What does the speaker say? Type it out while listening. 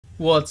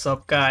What's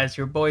up, guys?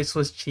 Your boy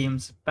Swiss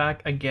Cheems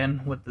back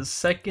again with the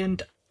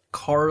second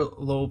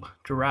Karlov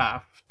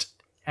draft.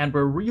 And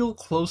we're real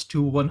close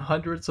to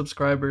 100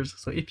 subscribers,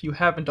 so if you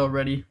haven't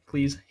already,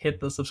 please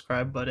hit the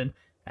subscribe button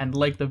and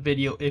like the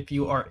video if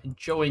you are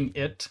enjoying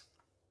it.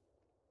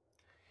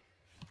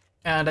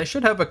 And I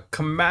should have a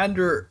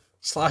Commander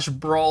 /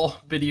 Brawl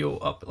video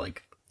up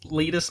like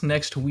latest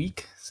next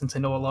week, since I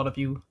know a lot of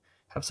you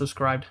have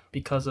subscribed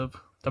because of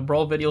the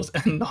Brawl videos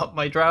and not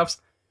my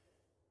drafts.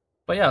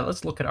 But yeah,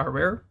 let's look at our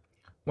rare.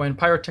 When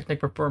Pyrotechnic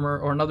Performer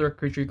or another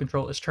creature you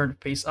control is turned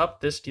face up,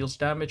 this deals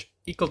damage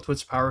equal to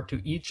its power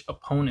to each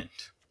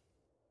opponent.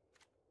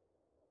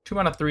 2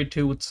 mana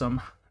 3/2 with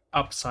some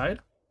upside.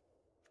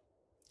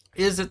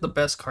 Is it the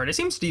best card? It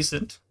seems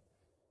decent.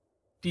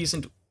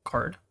 Decent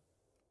card.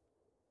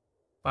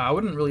 But I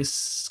wouldn't really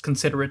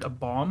consider it a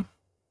bomb.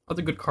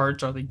 Other good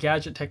cards are the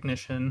Gadget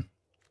Technician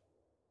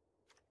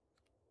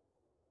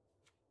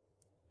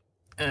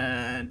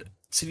and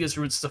Insidious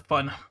Roots is a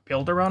fun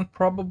build around,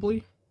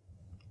 probably.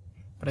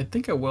 But I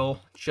think I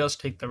will just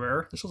take the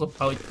rare. This will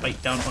probably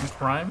bite down on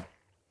crime.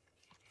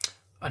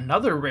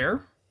 Another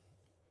rare.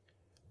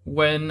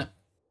 When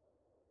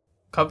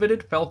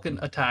Coveted Falcon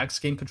attacks,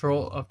 gain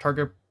control of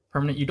target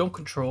permanent you don't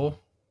control,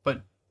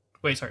 but...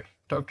 Wait, sorry.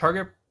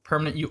 Target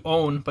permanent you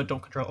own, but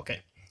don't control.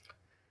 Okay.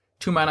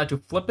 2 mana to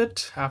flip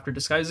it after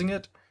disguising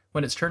it.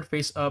 When it's turned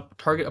face up,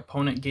 target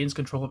opponent gains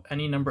control of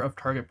any number of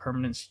target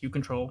permanents you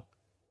control.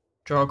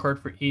 Draw a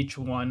card for each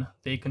one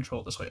they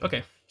control this way.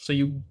 Okay, so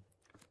you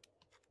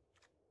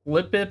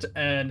flip it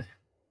and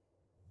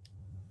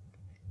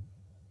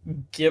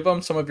give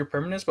them some of your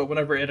permanents, but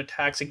whenever it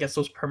attacks, it gets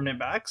those permanent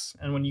backs.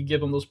 And when you give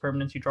them those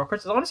permanents, you draw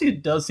cards. Honestly,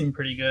 it does seem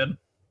pretty good.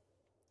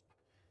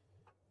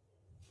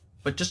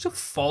 But just to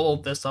follow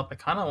this up, I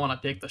kind of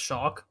want to take the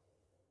shock,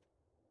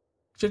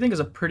 which I think is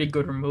a pretty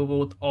good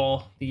removal with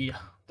all the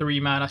 3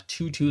 mana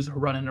 2/2s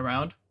running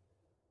around.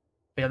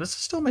 But yeah, this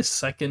is still my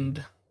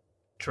second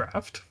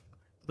draft.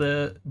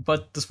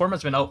 But this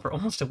format's been out for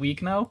almost a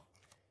week now,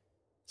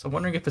 so I'm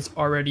wondering if it's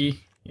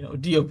already,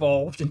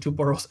 de-evolved into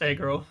Boros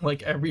aggro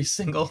like every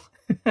single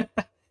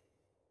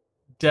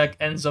deck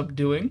ends up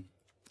doing.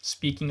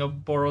 Speaking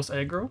of Boros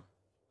aggro.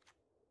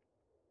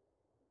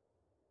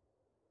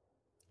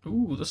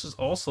 Ooh, this is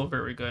also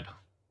very good.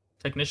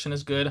 Technician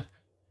is good.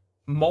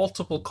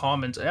 Multiple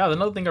commons. Yeah,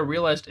 another thing I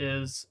realized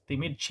is they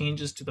made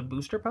changes to the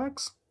booster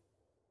packs.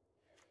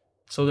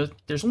 So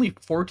there's only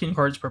 14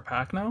 cards per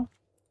pack now.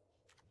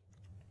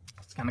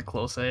 It's kind of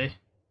close, eh?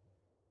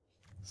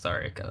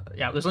 Sorry.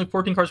 Yeah, there's only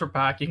 14 cards per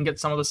pack. You can get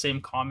some of the same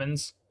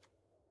commons.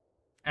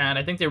 And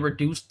I think they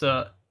reduced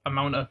the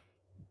amount of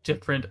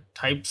different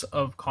types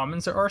of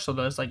commons there are. So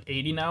there's like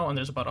 80 now, and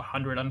there's about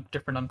 100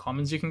 different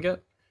uncommons you can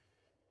get.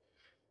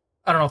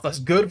 I don't know if that's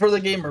good for the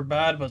game or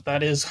bad, but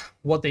that is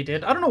what they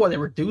did. I don't know why they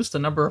reduced the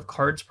number of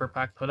cards per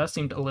pack, though. That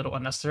seemed a little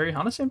unnecessary.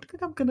 Honestly, I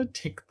think I'm going to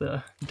take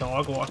the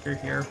Dog Walker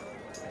here.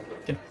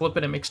 You can flip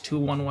it and makes 2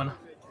 1/1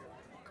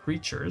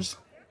 creatures.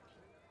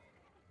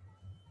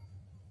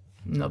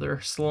 Another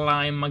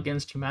Slime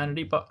Against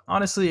Humanity, but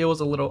honestly, it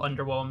was a little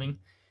underwhelming.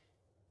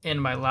 In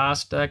my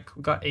last deck,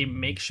 we got a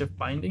Makeshift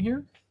Binding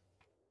here.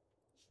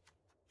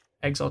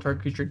 Exile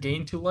target creature,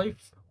 gain 2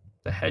 life.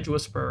 The Hedge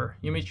Whisperer.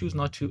 You may choose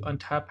not to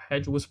untap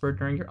Hedge Whisperer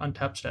during your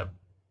untap step.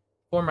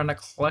 4 mana,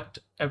 collect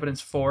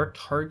evidence 4.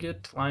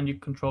 Target land you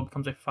control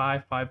becomes a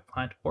 5/5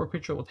 plant 4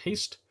 creature with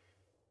haste,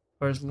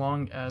 for as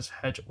long as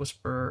Hedge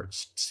Whisperer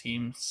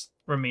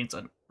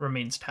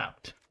remains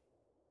tapped.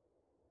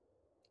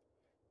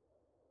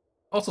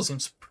 Also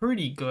seems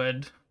pretty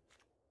good.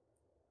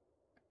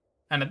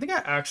 And I think I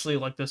actually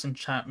like this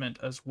enchantment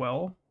as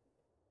well.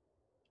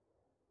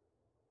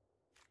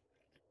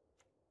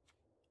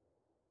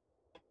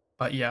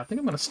 But yeah, I think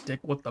I'm going to stick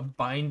with the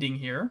binding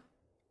here.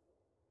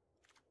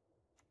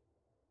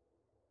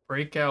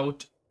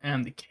 Breakout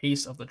and the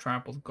Case of the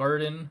Trampled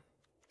Garden.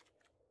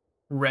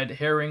 Red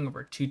Herring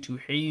over 2/2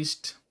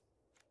 haste.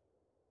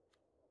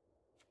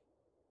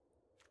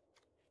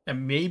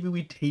 And maybe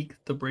we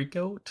take the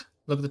Breakout.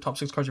 Look at the top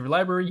 6 cards of your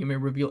library. You may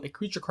reveal a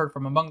creature card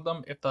from among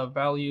them. If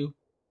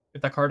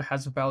that card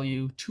has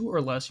value 2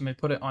 or less, you may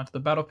put it onto the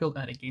battlefield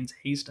and it gains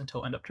haste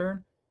until end of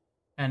turn.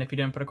 And if you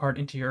didn't put a card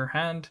into your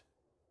hand,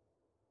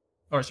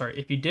 or sorry,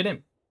 if you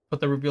didn't put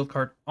the revealed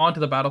card onto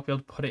the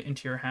battlefield, put it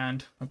into your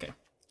hand. Okay.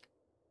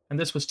 And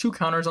this was 2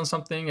 counters on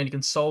something, and you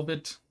can solve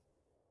it.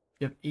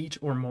 You have 8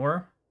 or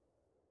more.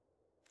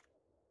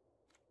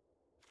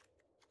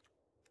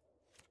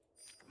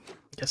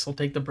 Guess I'll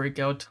take the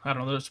Breakout. I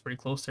don't know, that's pretty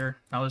close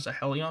there. Now there's a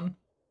Hellion.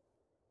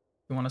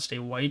 If you want to stay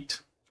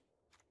white.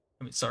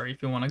 I mean, sorry,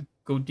 if you want to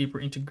go deeper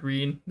into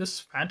green. This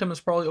Phantom is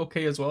probably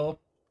okay as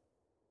well.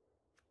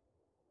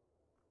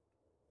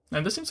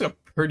 And this seems like a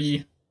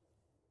pretty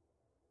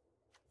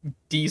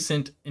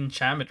decent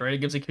enchantment, right?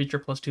 It gives a creature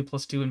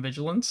 +2/+2 in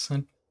Vigilance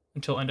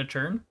until end of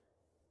turn.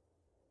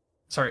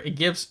 Sorry, it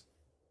gives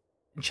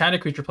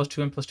enchanted creature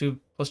 +2 and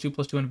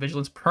 +2/+2 in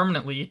Vigilance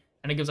permanently,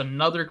 and it gives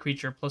another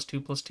creature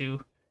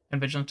 +2/+2 and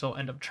Vigilance until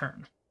end of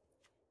turn.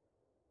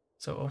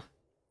 So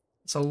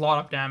it's a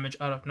lot of damage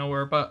out of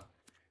nowhere, but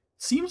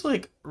Seems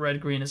like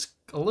red-green is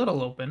a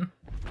little open.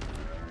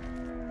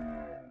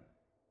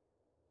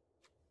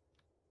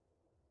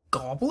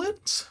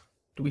 Goblins?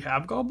 Do we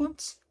have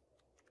goblins?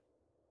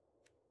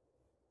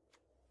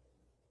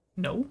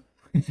 No.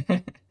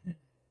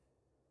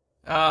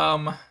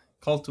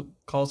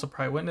 Calls a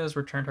private witness,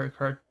 return target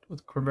card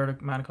with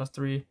converted mana cost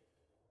 3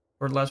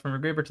 or less from your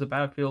graveyard to the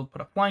battlefield,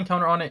 put a flying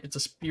counter on it. It's a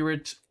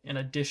spirit in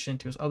addition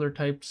to his other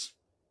types.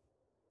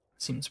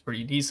 Seems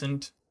pretty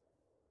decent.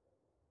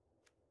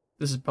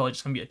 This is probably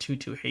just gonna be a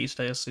 2/2 haste,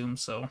 I assume,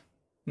 so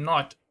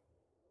not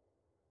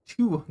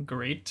too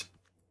great.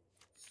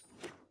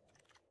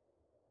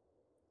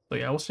 So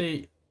yeah, I will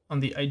say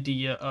on the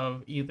idea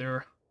of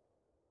either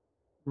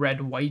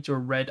red-white or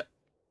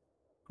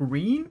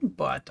red-green,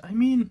 but I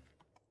mean,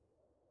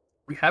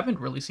 we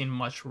haven't really seen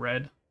much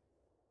red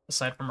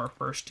aside from our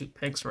first 2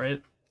 picks,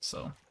 right?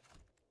 So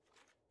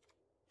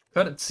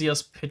couldn't see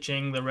us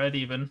pitching the red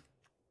even.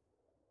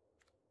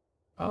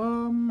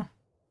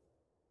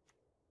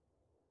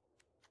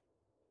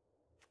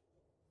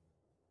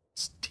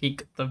 Let's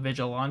take the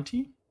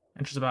Vigilante.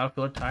 Enters the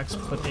battlefield, attacks,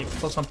 put a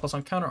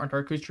 +1/+1 counter on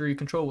target creature you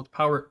control with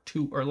power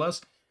 2 or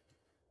less.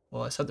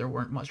 Well, I said there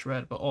weren't much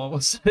red, but all of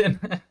a sudden,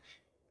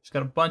 just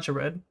got a bunch of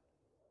red.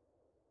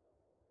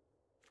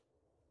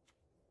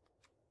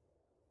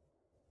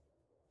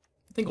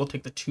 I think we'll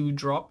take the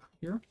 2-drop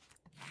here.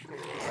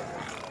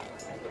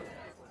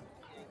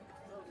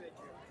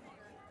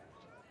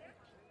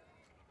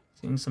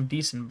 Seeing some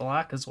decent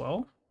black as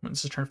well. When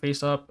this is turned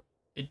face up,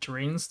 it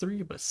drains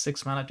 3, but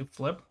 6 mana to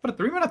flip. But a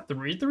 3 mana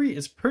 3/3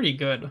 is pretty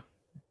good.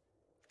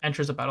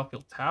 Enters the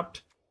battlefield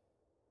tapped.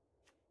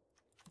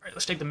 Alright,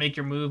 let's take the make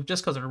your move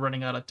just because we're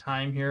running out of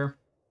time here.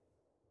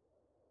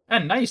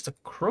 And nice, the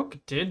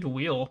crook did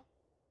wheel.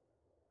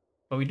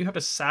 But we do have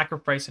to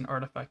sacrifice an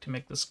artifact to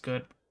make this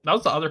good. That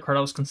was the other card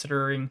I was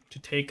considering to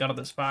take out of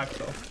this pack,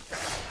 though.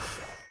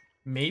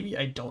 Maybe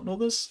I don't know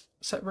this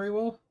set very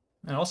well.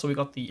 And also we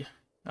got the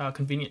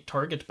convenient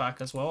target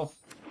back as well.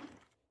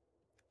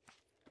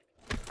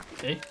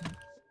 Okay.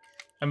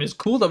 I mean, it's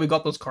cool that we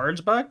got those cards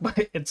back,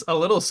 but it's a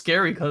little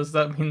scary because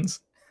that means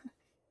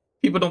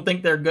people don't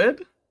think they're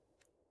good.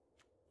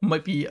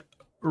 Might be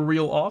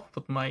real off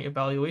with my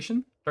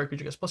evaluation. Dark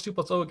creature gets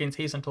 +2/+0, gains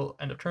haste until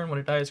end of turn. When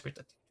it dies, creates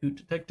a 2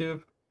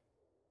 detective.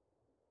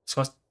 This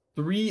costs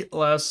 3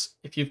 less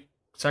if you've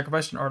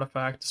sacrificed an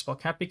artifact. The spell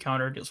can't be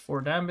countered, deals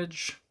 4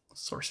 damage.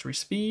 Sorcery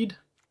speed.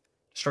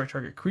 Destroy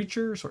target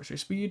creature, sorcery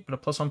speed, put a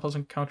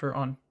 +1/+1 counter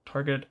on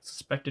target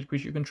suspected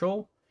creature you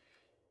control.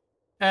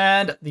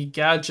 And the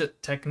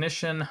Gadget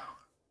Technician.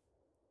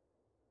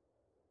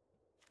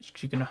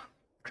 You can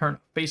turn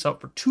face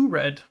up for 2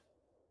 red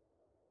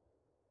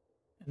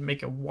and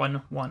make a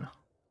 1/1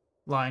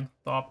 Lying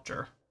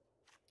Thopter.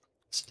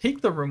 Let's take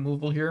the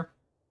removal here.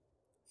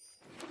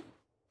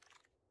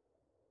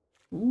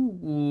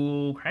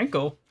 Ooh,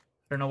 Cranko. I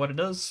don't know what it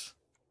does,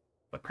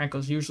 but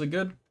Cranko's usually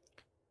good.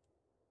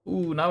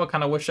 Ooh, now I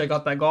kind of wish I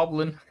got that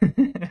Goblin.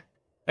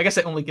 I guess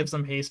it only gives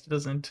them haste, it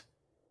doesn't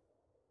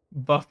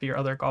buff your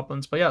other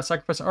goblins. But yeah,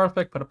 sacrifice an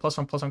artifact, put a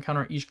 +1/+1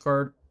 counter on each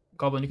card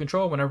goblin you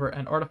control. Whenever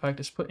an artifact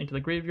is put into the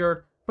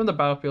graveyard from the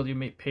battlefield, you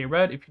may pay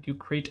red. If you do,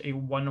 create a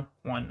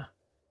 1/1.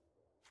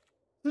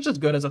 This is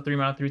just good as a 3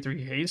 mana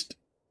 3/3 haste.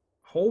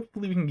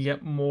 Hopefully we can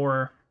get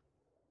more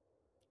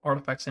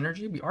artifact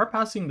synergy. We are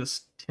passing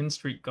this Tin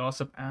Street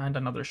Gossip and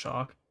another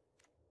Shock.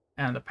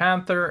 And the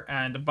Panther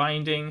and the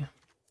Binding.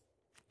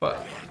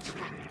 But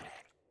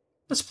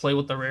let's play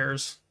with the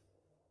rares.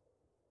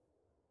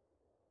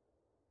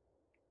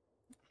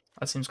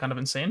 That seems kind of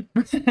insane.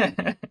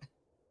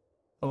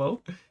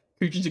 Hello?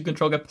 Creatures you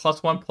control get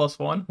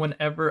 +1/+1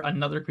 whenever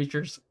another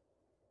creature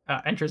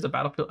enters the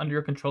battlefield under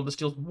your control. This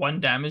deals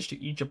 1 damage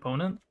to each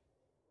opponent.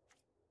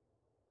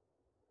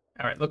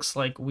 Alright, looks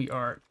like we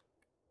are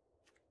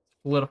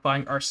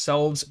solidifying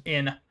ourselves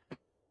in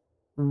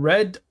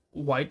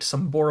red-white,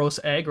 some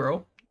Boros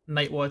aggro.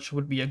 Nightwatch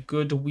would be a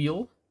good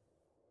wheel.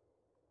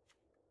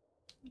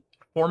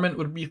 Foreman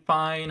would be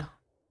fine.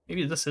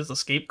 Maybe this is a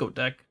scapegoat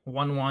deck.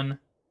 1/1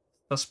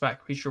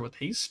 suspect creature with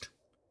haste.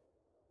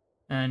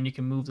 And you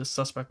can move the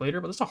suspect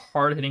later, but this is a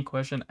hard-hitting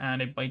question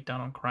and a bite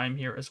down on crime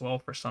here as well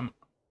for some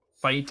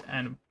fight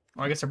and,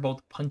 or I guess they're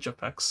both punch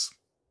effects.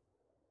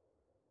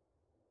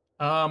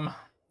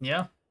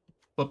 Yeah.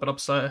 Flip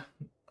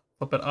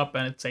it up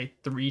and it's a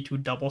 3/2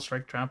 double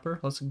strike tramper.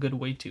 That's a good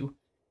way to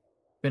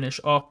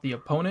finish off the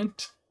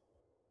opponent.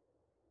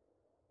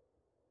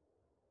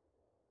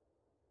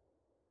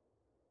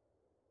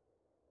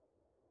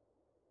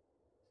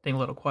 Staying a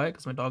little quiet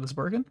because my dog is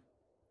barking.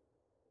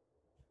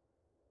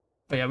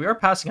 But yeah, we are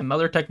passing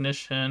another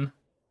Technician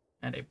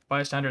and a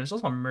Bystander. There's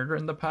also a Murder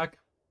in the pack.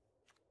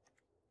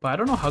 But I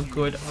don't know how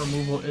good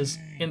removal is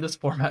in this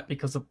format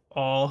because of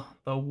all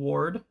the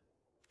ward.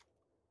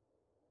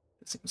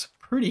 It seems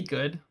pretty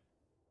good.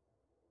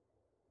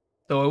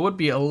 Though it would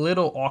be a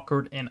little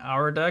awkward in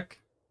our deck.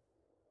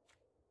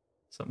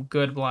 Some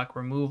good black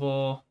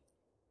removal.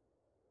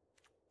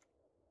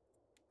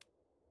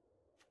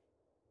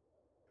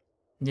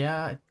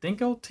 Yeah, I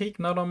think I'll take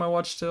Not on My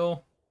Watch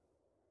still.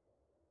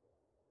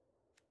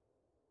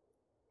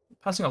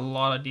 Passing a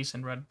lot of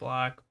decent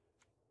red-black.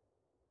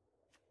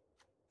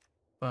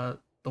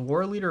 But the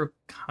war leader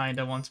kind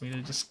of wants me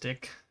to just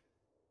stick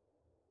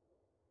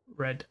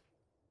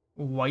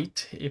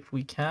red-white if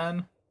we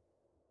can.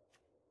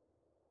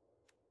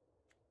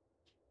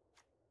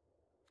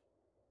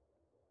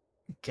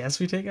 Guess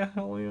we take a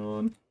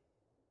Hellion.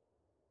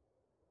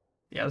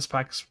 Yeah, this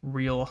pack's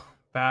real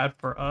bad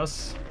for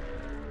us.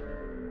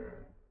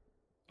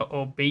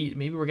 Uh-oh, bait.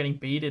 Maybe we're getting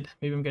baited.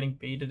 Maybe I'm getting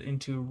baited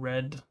into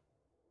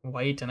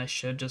red-white, and I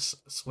should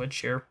just switch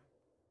here.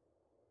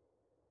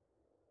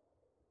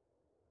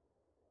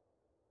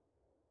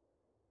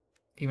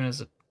 Even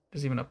as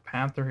there's even a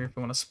Panther here if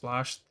we want to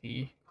splash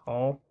the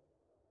call.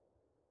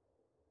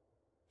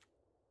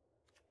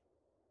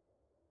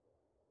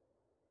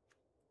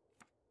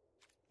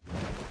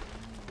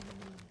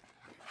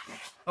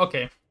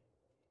 Okay.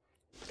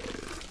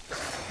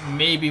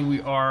 Maybe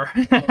we are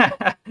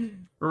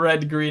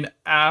red-green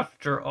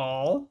after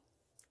all.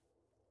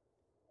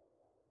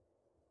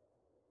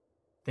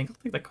 I think I'll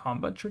take the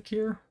combat trick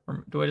here.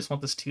 Or do I just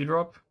want this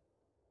 2-drop?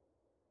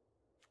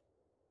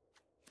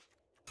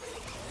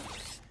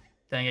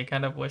 Dang, I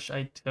kind of wish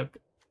I took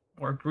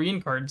more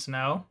green cards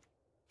now.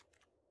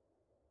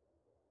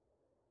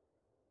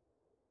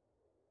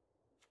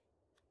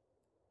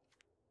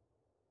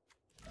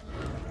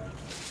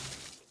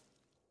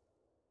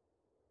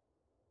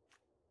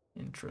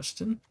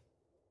 Interesting.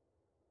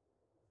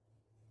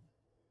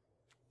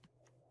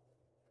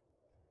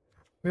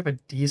 We have a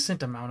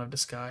decent amount of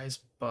disguise,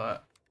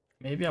 but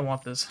maybe I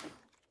want this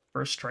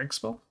first strike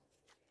spell.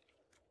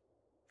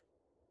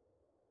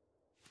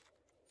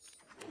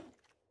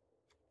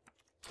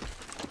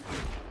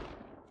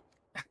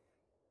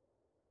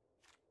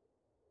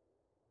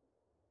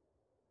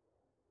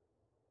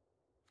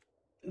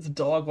 It's a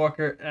dog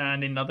walker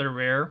and another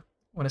rare.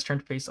 When it's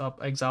turned face up,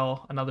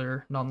 exile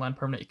another non-land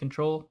permanent you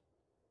control.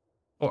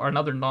 Or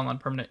another non-land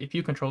permanent. If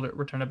you control it,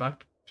 return it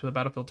back to the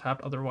battlefield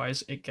tapped.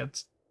 Otherwise, it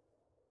gets...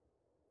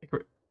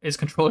 Its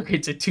controller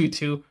creates a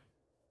 2/2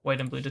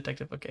 white and blue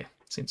detective. Okay,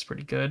 seems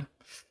pretty good.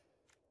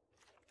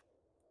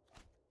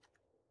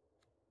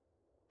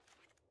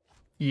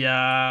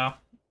 Yeah.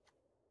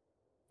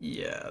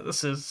 Yeah,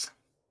 this is...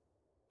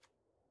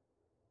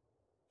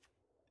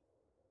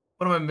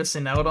 What am I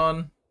missing out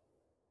on?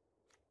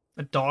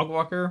 A dog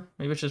walker?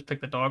 Maybe I should just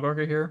pick the dog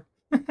walker here.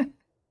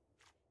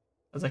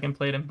 As I can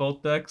play it in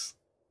both decks.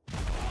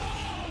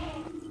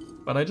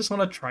 But I just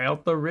want to try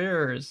out the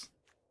rares.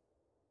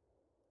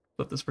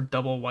 Flip this for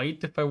double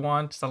white if I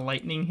want. It's a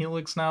lightning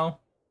helix now.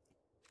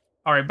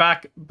 Alright,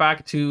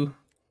 back to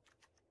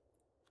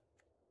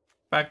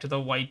the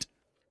white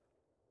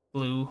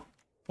blue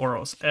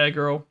Boros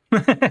aggro.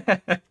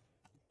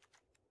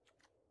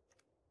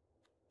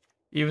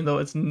 Even though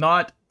it's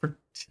not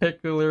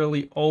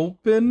particularly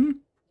open,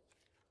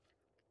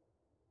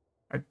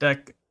 our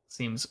deck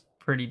seems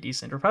pretty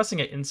decent. We're passing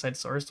an Inside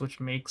Source,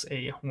 which makes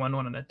a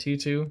 1/1 and a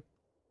 2/2.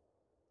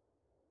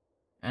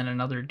 And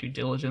another Due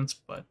Diligence,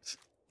 but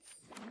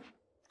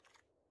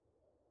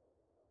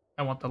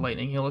I want the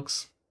Lightning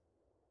Helix.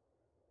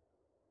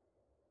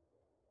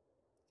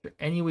 Is there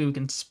any way we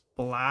can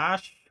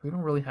splash? We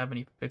don't really have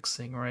any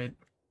fixing, right?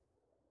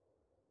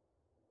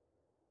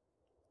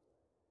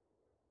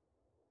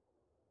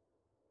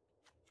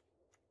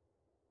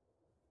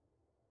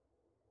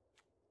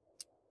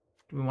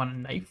 Do we want a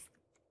knife?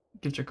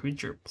 Gives your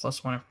creature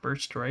 +1 at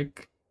first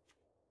strike.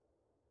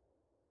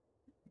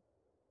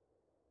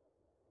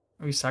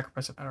 Maybe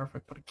sacrifice an arrow if I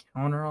put a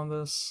counter on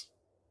this.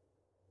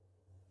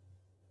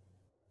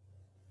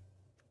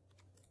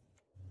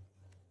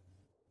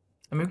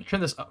 I mean, we can turn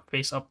this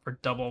face up for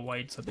double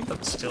white, so I think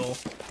that's still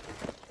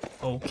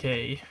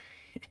okay.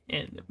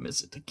 And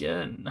miss it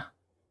again.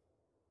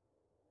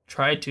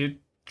 Tried to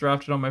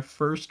draft it on my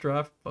first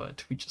draft,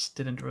 but we just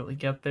didn't really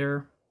get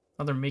there.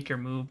 Another make your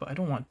move, but I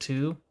don't want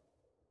to.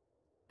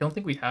 Don't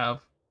think we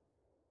have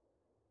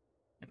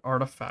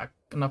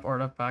enough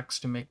artifacts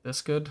to make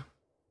this good.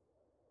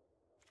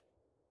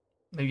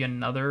 Maybe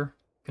another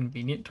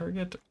convenient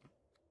target.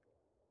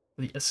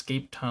 The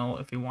escape tunnel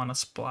if we want to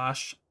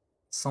splash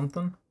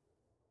something.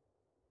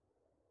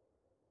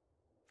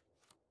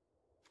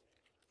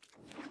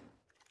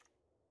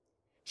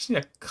 Just need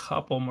a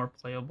couple more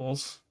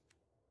playables.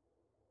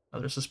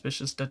 Another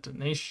suspicious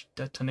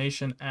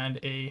detonation and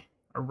a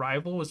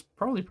arrival is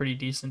probably pretty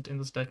decent in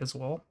this deck as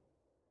well.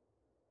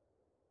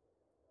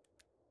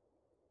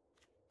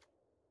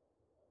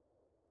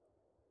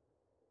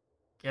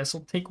 Guess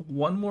I'll take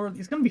one more.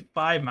 There's gonna be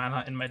 5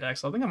 mana in my deck,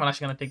 so I think I'm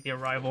actually gonna take the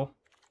arrival.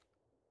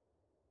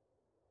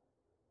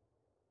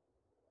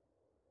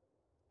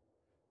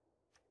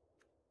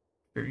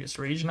 Furious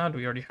Rage now. Do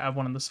we already have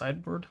one on the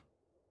sideboard?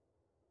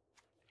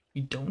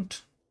 We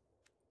don't.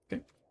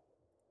 Okay.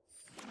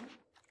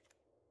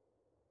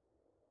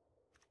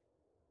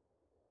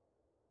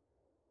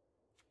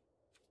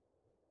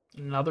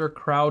 Another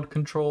crowd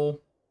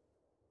control.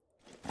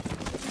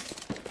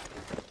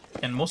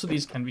 And most of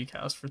these can be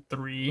cast for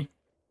 3.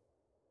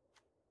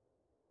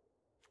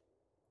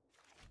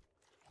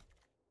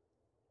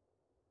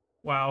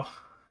 Wow.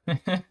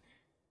 It's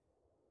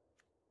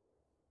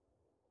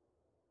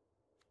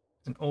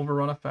an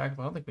overrun effect,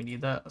 but I don't think we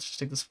need that. Let's just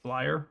take this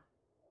flyer.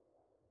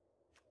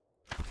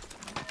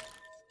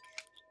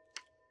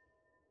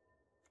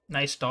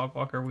 Nice dog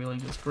walker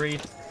wheeling is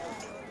great.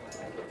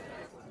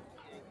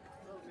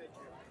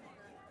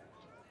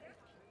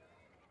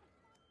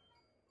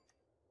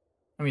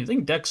 I mean, I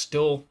think deck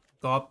still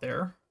got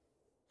there.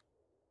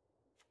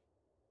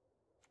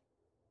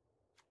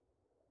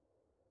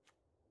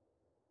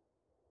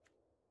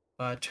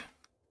 But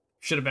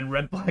should have been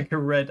red, black, or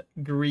red,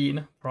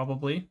 green,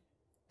 probably.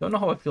 Don't know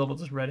how I feel about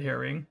this red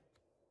herring.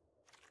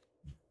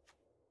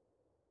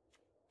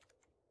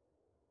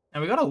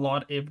 And we got a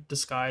lot of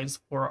disguise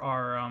for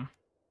our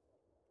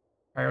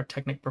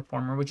pyrotechnic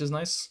performer, which is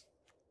nice.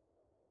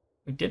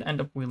 We did end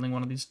up wheeling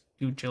one of these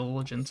due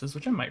diligences,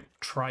 which I might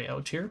try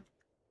out here.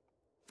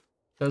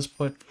 Does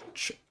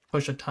push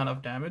a ton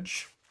of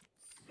damage.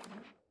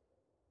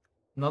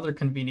 Another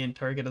convenient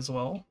target as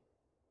well.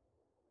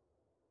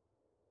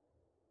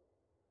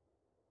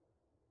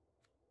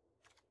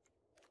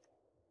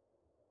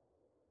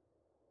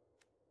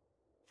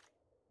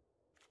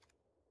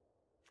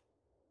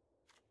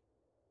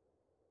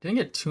 Didn't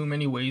get too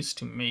many ways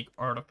to make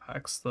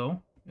artifacts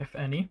though, if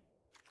any.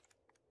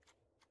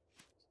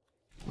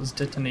 This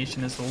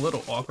detonation is a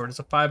little awkward. It's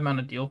a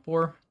 5-mana deal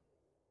for.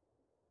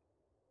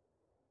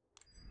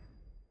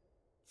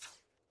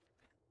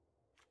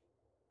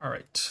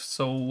 Alright,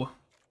 so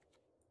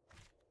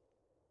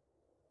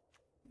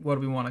what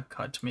do we want to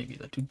cut? Maybe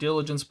the due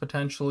diligence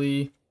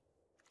potentially.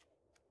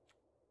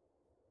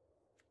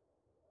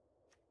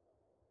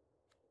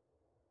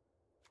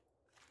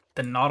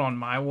 The not on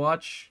my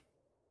watch.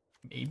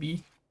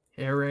 Maybe.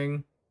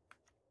 Herring.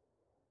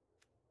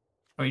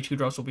 How many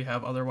 2-drops will we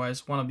have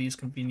otherwise? One of these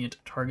convenient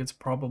targets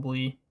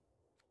probably.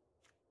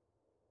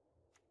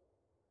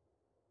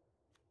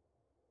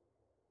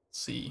 Let's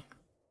see.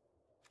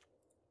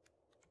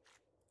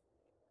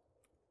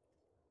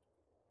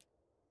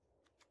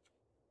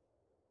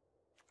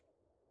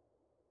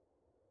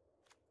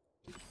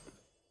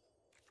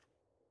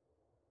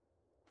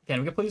 Again,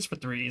 we can play these for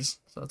 3s,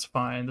 so that's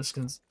fine. This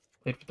gets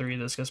played for 3,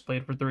 this gets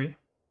played for 3.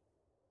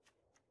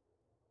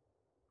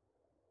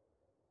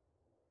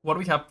 What do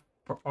we have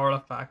for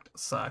artifact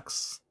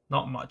sacks?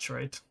 Not much,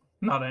 right?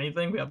 Not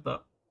anything. We have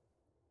the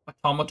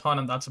automaton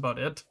and that's about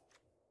it.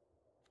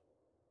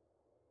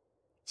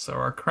 So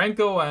our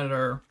Krenko and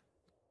our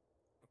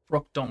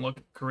Rook don't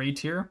look great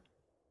here.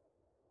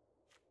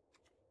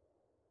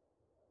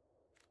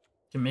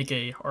 Can make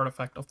a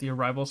artifact of the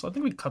arrival, so I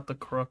think we cut the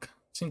Crook.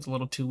 Seems a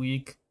little too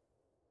weak.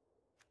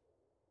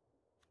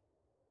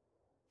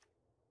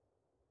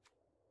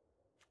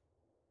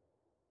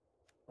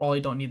 Probably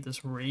don't need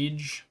this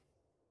rage.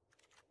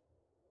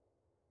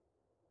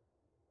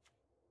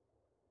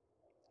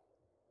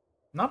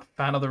 Not a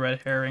fan of the red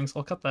herrings.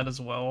 I'll cut that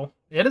as well.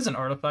 It is an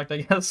artifact,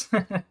 I guess.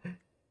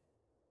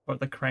 Or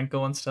the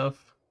Krenko and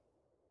stuff.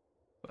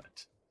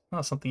 But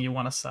not something you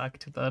want to sack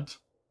to that.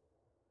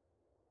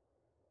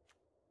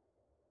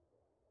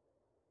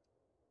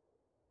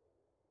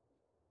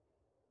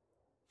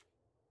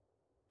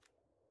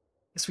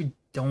 Guess we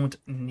don't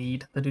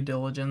need the due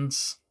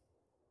diligence.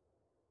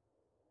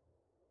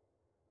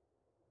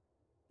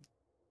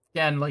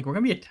 Again, like, we're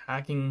gonna be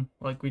attacking,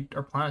 like,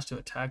 our plan is to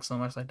attack so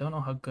much, I don't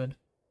know how good.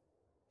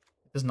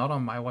 It's not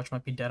on my watch,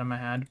 might be dead in my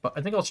hand, but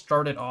I think I'll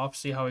start it off,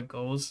 see how it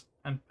goes,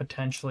 and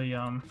potentially,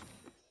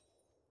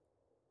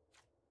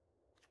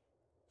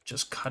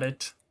 just cut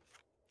it.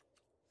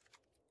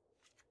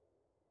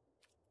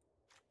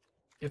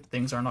 If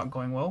things are not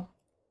going well.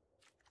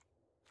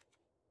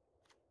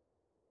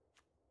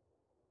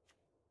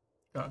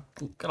 Got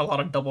a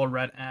lot of double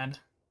red and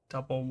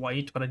double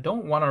white, but I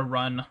don't want to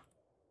run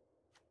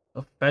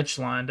a fetch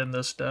land in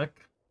this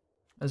deck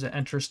as it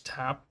enters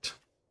tapped.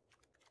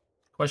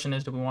 Question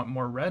is, do we want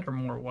more red or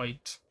more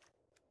white?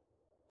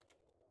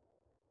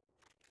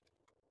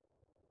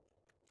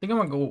 I think I'm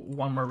gonna go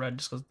one more red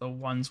just because of the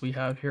ones we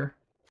have here.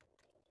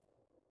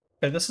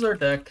 Okay, this is our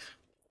deck.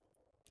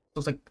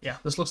 Looks like, yeah,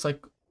 this looks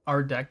like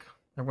our deck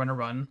that we're gonna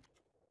run.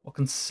 We'll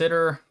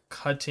consider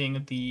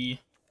cutting the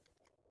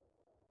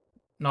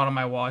not on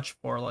my watch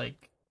for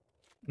like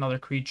another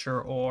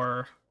creature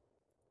or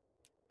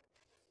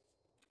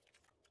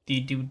the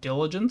due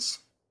diligence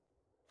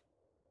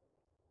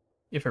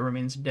if it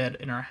remains dead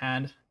in our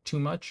hand too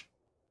much.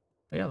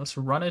 But yeah, let's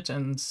run it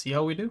and see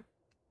how we do.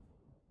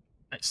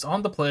 Nice.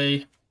 On the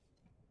play.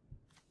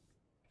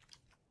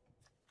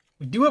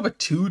 We do have a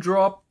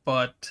 2-drop,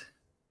 but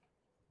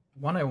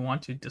one I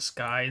want to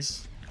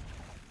disguise.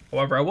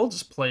 However, I will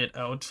just play it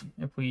out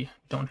if we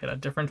don't hit a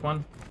different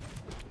one.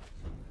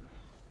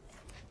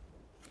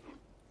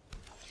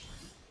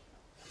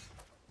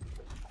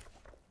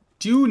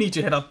 Do need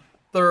to hit a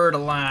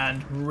 3rd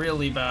land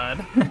really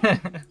bad.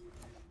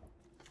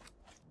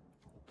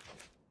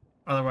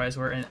 Otherwise,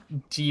 we're in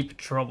deep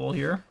trouble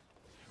here.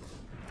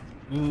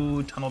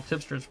 Ooh, Tunnel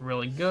Tipster is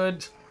really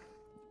good.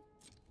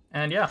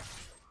 And yeah.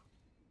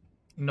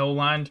 No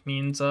land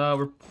means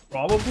we're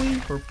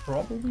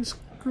probably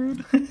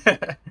screwed.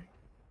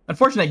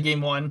 Unfortunate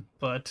game one,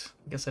 but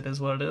I guess it is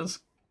what it is.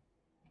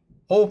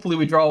 Hopefully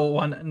we draw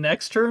one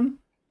next turn.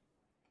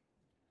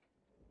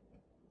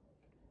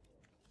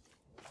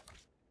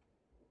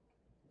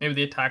 Maybe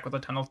the attack with a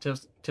tunnel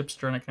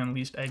tipster and I can at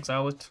least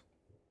exile it.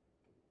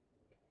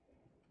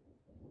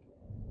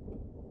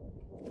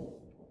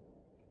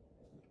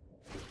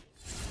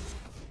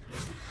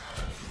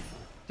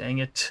 Dang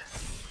it.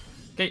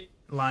 Okay,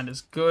 land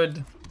is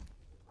good.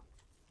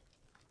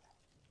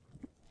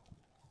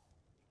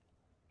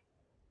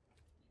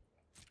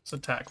 Let's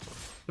attack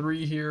for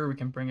 3 here. We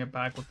can bring it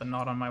back with the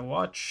Not on My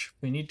Watch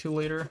if we need to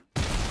later.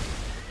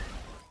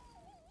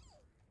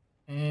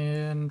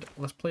 And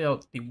let's play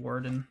out the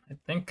Warden, I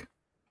think.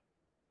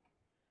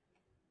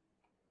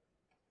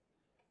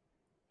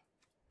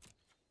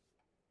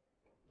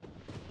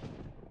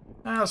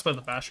 Let's play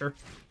the Basher.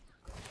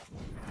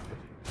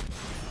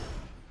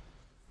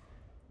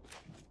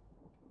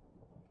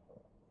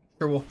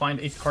 Sure, we'll find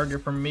a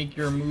target for Make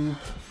Your Move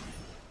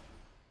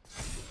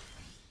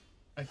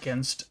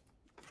against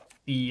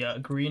the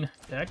green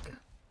deck.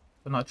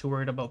 I'm not too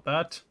worried about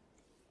that.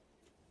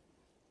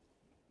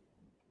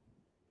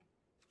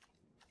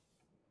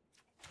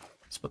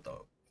 Let's put the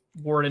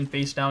Warden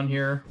face down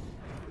here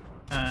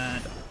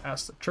and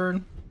pass the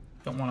turn.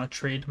 Don't want to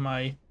trade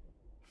my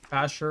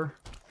Basher.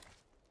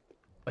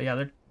 But yeah,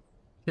 their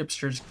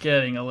tipster's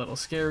getting a little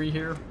scary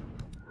here.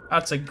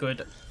 That's a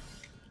good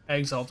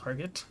exile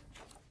target.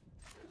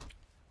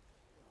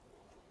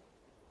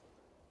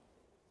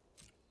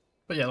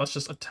 But yeah, let's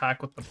just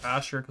attack with the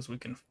Basher because we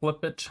can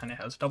flip it and it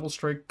has double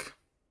strike.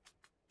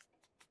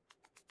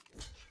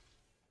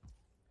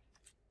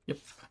 Yep.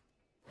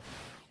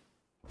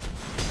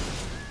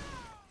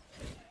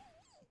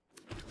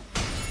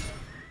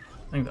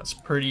 I think that's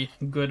pretty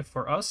good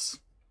for us.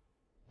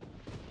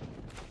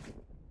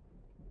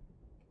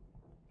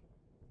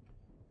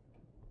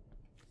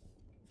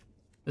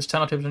 This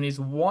Tunnel Tipster needs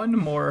one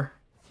more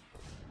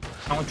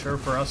counter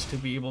for us to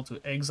be able to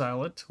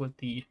exile it with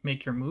the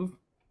Make Your Move.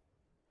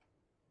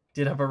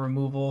 Did have a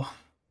removal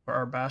for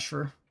our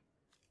Basher.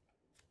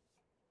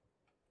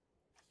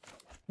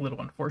 A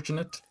little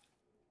unfortunate.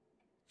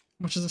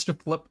 How much is this to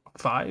flip?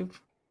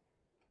 5?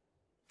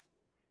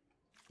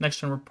 Next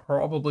turn we're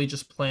probably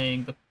just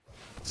playing the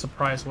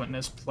Surprise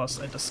Witness plus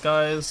a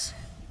Disguise.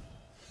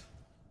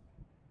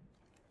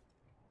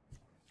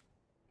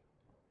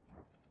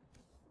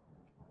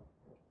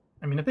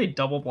 I mean, if they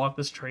double block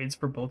this trades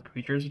for both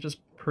creatures, which is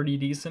pretty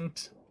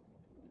decent.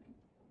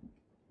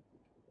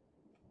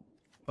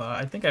 But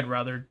I think I'd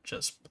rather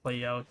just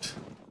play out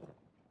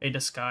a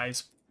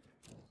Disguise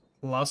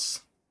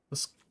plus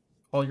this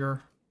call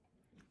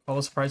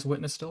a Surprise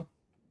Witness still.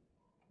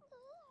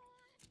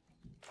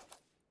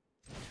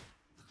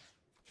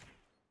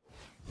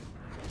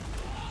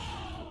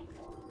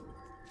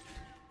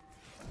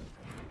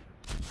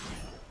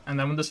 And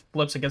then when this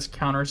flips, it gets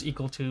counters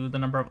equal to the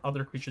number of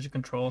other creatures you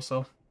control.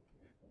 So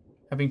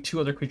having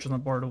 2 other creatures on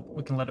the board,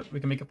 we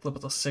can make it flip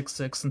as a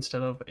 6/6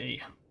 instead of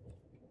a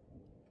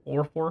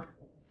 4/4.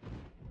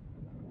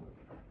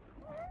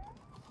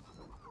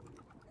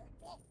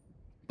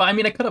 But I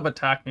mean, I could have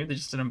attacked. Maybe they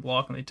just didn't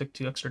block and they took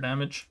 2 extra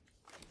damage.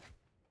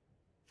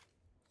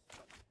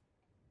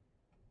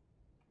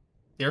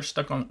 They're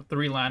stuck on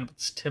 3 land, but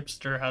this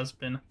tipster has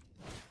been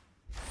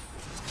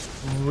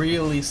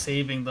really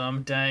saving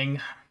them.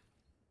 Dang.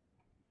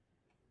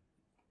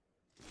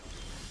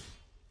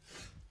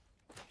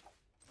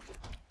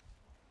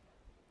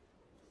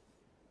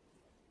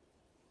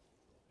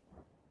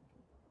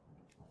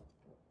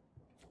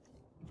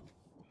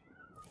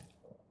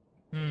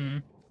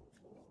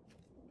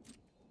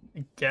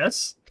 I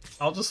guess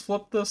I'll just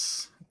flip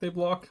this if they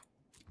block.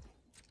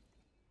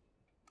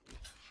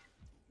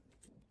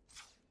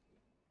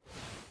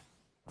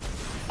 Do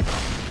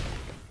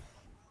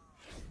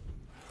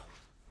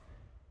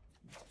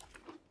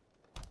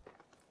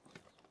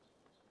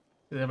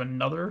they have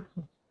another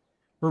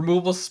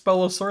removal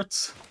spell of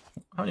sorts?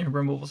 How many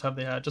removals have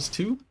they had? Just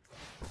 2?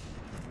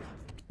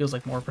 Feels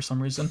like more for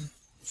some reason.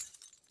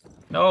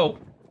 No!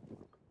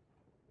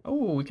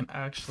 Oh, we can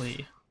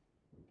actually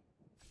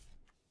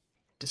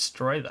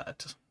destroy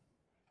that.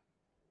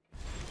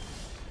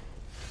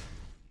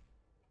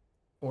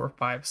 4,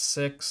 5,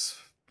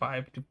 6,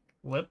 5 to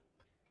flip.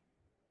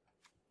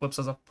 Flips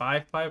as a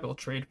 5/5. It'll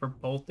trade for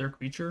both their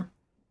creature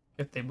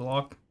if they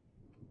block.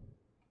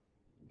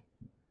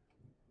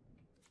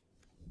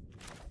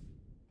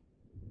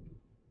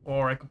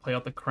 Or I could play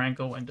out the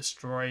Kranko and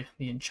destroy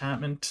the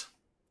enchantment.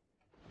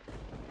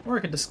 Or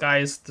I could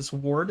disguise this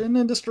Warden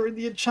and destroy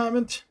the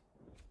enchantment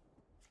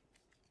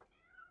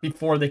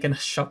before they can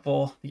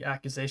shuffle the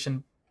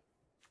Accusation.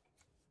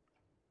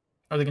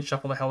 Or they can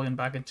shuffle the Hellion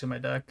back into my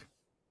deck.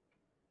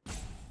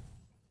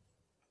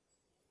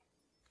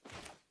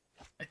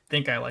 I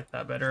think I like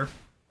that better.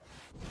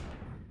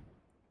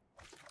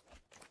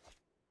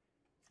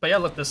 But yeah,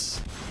 look, this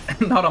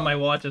Not on My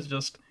Watch has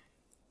just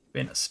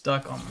been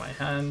stuck on my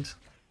hand.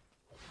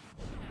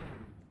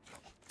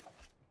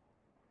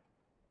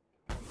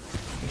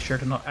 sure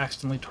to not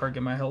accidentally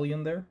target my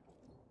Hellion there.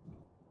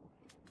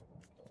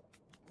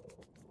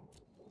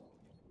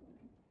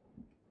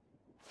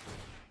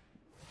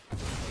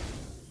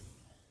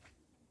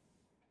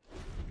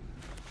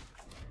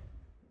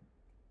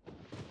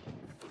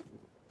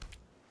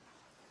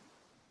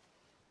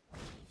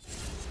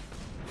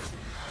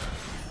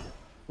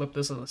 Flip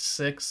this as a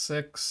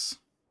 6/6.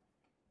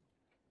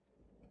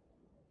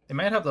 They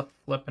might have the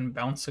flip and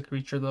bounce a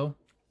creature though.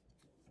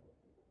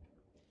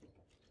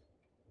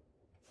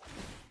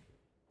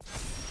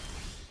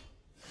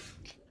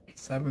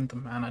 Seventh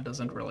mana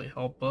doesn't really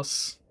help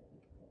us.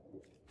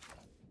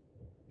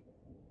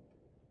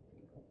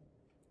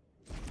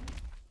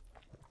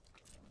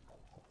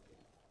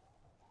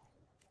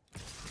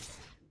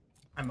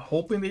 I'm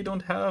hoping they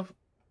don't have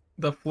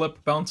the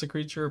flip bounce a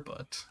creature,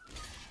 but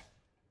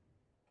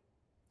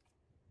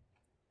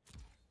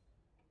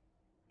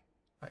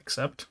I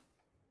accept.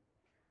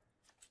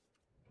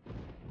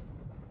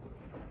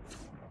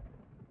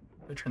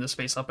 They turn this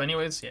face up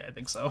anyways? Yeah, I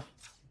think so.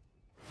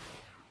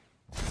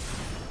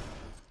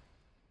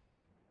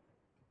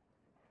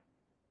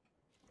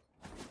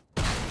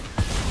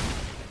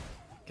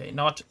 Okay,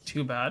 not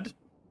too bad.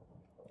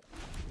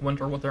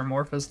 Wonder what their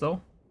morph is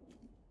though.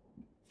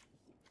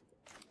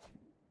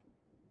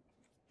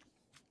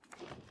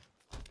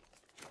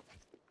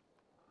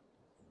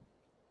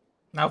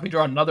 Now if we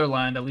draw another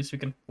land, at least we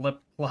can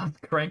flip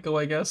Krenko,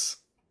 I guess.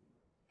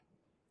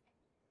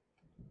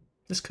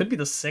 This could be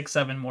the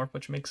 6/7 morph,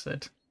 which makes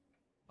it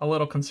a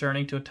little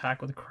concerning to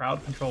attack with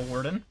Crowd Control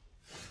Warden.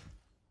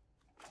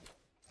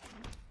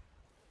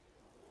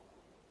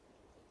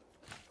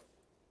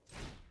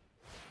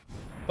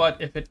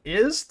 But if it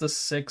is the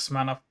 6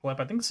 mana flip,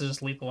 I think this is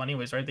just lethal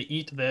anyways, right? They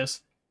eat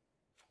this,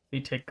 they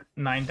take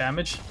 9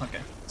 damage.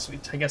 Okay,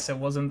 sweet. I guess it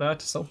wasn't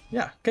that. So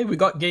yeah, okay, we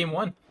got game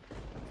 1.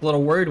 A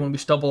little worried when we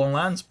stumble on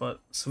lands,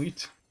 but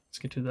sweet. Let's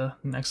get to the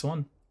next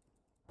one.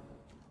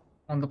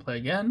 On the play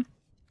again.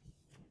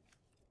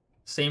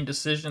 Same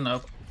decision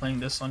of playing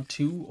this on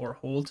 2 or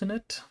holding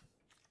it.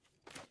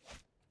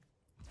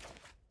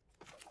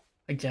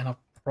 Again, I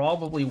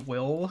probably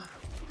will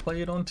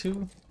play it on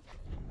 2.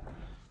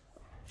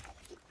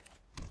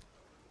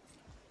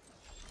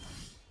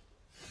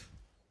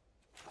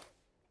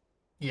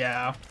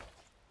 Yeah.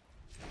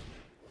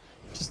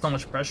 Just not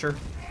much pressure.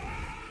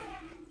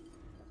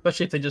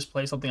 Especially if they just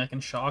play something I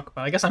can shock,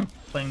 but I guess I'm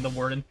playing the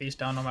Warden face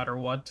down no matter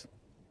what.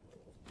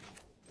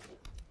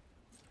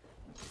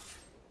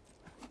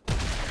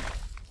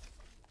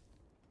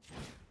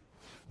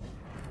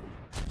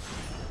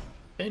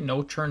 Okay,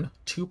 no turn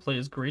 2 play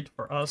is great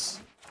for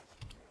us.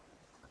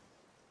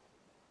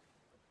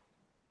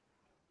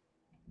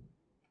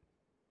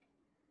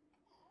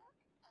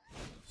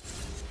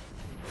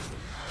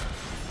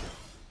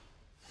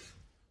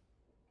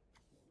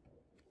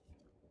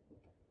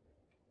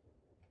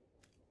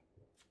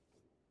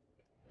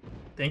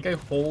 I think I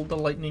hold the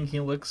Lightning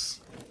Helix,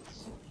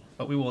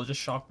 but we will just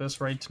shock this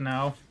right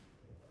now.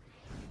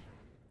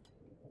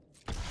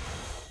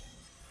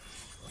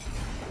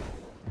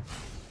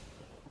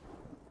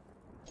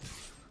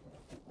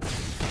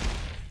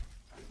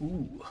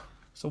 Ooh.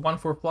 So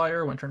 1/4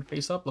 flyer, one turn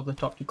face up, love the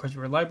top 2 cards of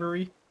your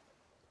library.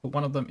 Put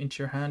one of them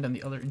into your hand and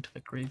the other into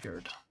the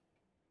graveyard.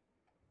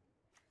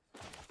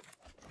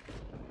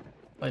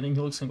 Lightning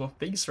Helix can go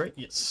face, right?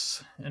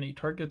 Yes. Any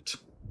target.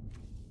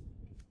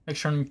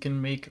 Next turn we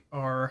can make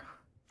our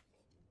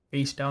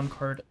face down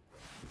card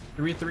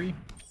 3/3.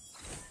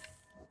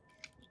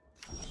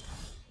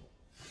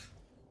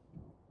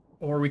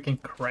 Or we can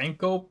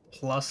Krenko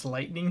plus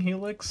Lightning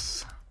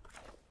Helix.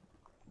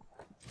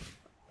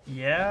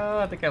 Yeah,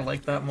 I think I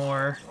like that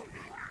more.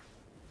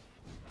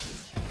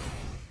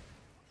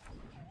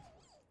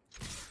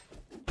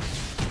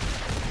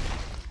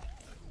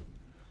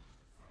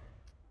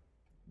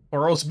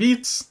 Boros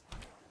beats.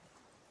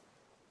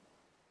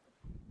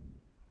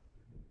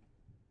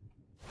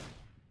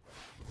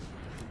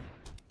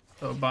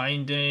 So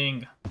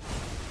binding.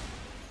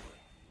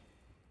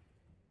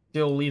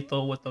 Still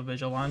lethal with the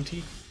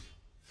Vigilante.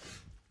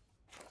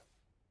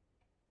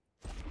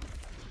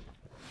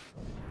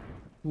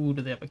 Ooh,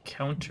 do they have a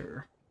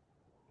counter?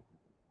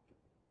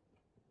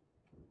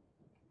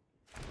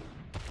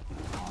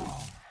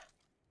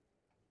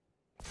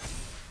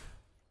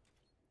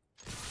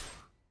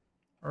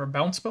 Or a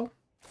bounce spell?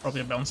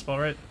 Probably a bounce spell,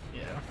 right?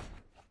 Yeah.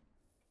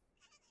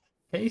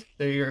 Okay,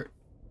 they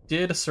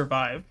did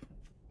survive.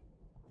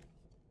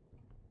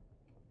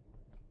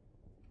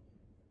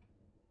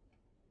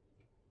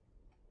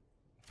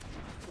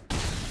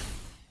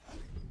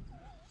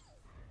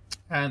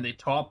 And they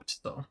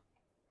topped, though.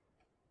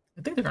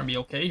 I think they're gonna be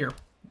okay here.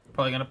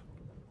 Probably gonna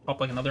pop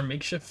like another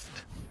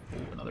makeshift.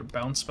 Another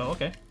bounce spell,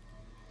 okay.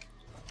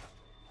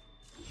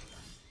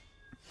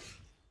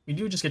 We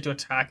do just get to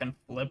attack and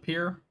flip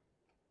here.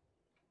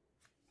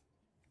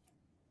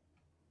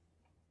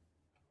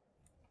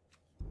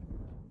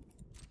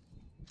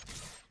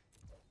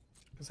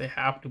 Because they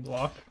have to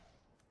block.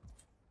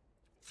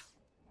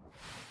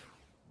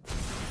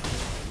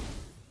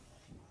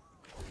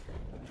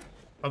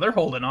 Oh, they're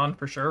holding on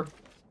for sure.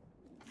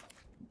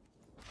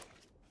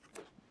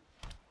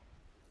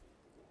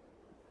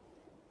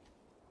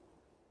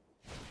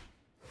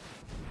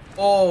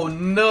 Oh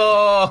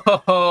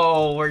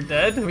no! We're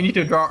dead? We need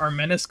to draw our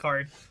menace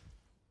card.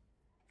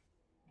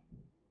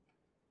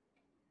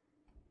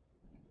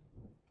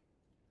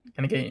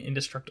 Can I get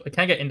indestructible? I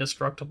can't get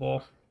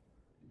indestructible.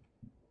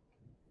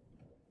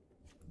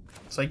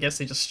 So I guess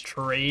they just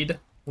trade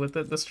with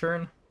it this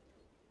turn.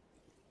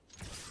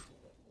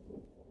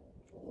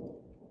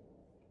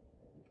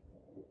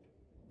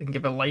 They can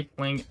give a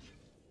lifelink.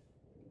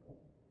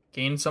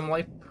 Gain some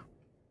life.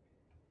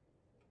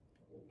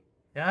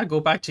 Yeah, go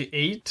back to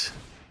 8.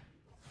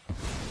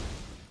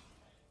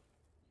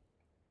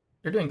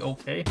 You're doing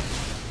okay.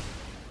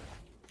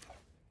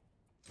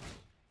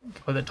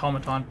 With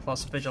automaton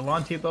plus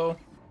vigilante though.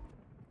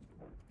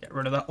 Get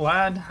rid of that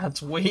lad.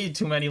 That's way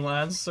too many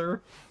lads,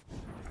 sir.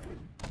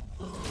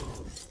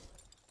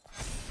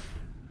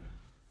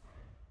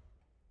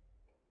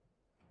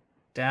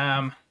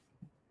 Damn.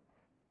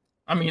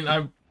 I mean,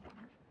 I'm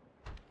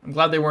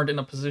glad they weren't in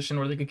a position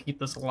where they could keep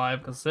this alive,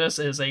 because this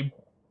is a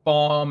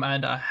bomb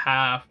and a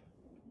half.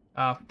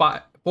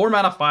 4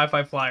 mana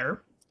 5/5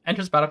 flyer.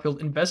 Enters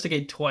battlefield,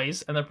 investigate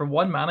twice, and then for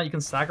 1 mana you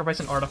can sacrifice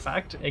an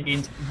artifact. It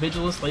gains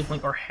vigilance,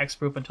 lifelink, or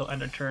hexproof until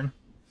end of turn.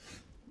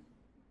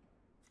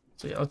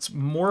 So yeah, let's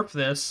morph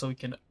this so we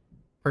can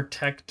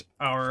protect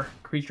our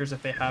creatures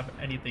if they have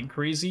anything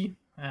crazy,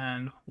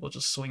 and we'll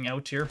just swing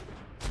out here.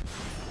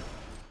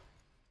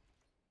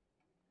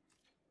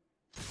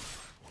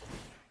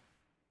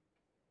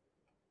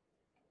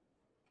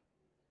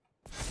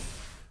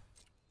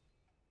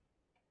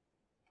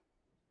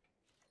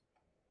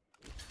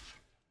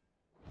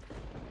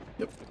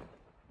 Yep.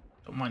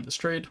 Don't mind this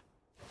trade.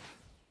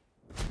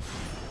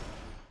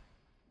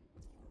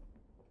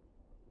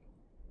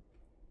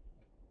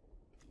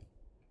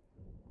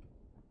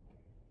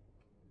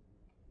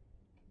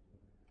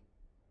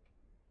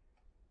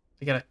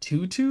 They got a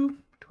 2/2? Do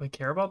I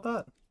care about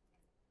that?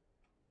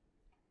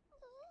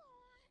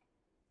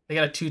 They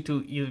got a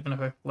 2/2 even if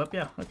I flip?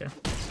 Yeah, okay.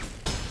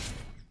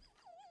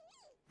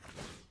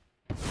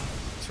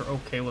 So we're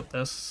okay with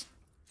this.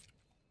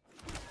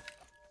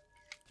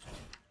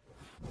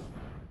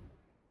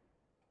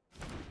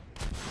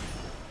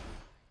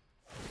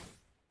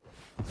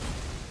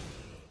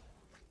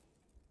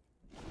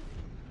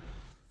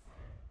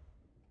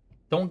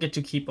 Don't get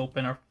to keep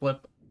open or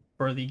flip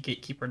for the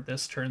gatekeeper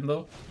this turn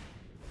though.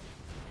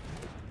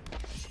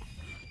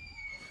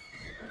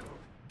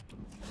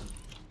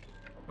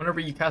 Whenever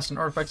you cast an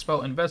artifact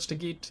spell,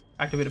 investigate.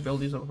 Activate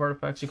abilities of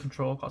artifacts you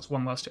control. Costs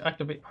 1 less to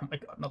activate. Oh my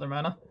god, another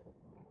mana.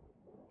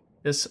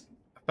 This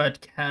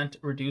effect can't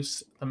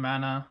reduce the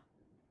mana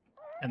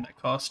and that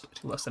cost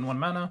to less than 1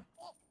 mana.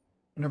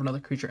 Whenever another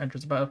creature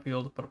enters the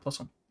battlefield, put a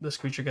 +1. This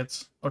creature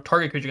gets, or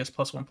target creature gets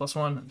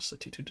 +1/+1, and just a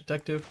 2/2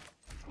 detective.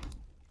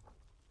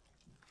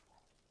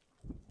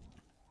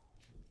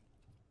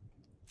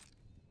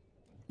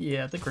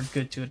 Yeah, I think we're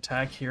good to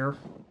attack here.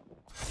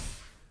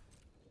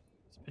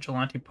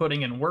 Vigilante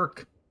putting in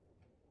work.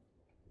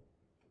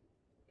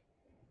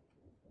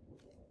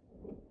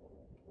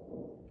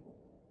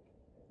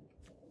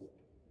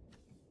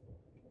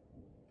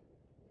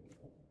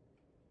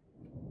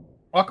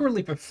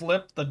 Awkwardly for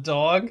flip, the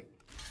dog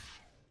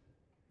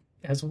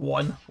has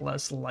 1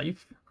 less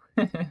life.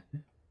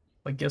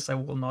 I guess I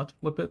will not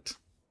flip it.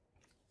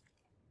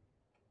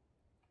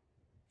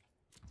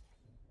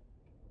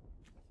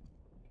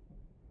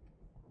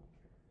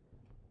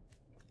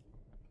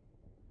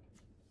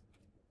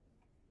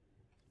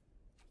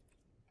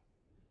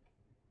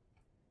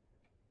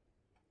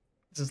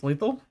 This is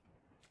lethal.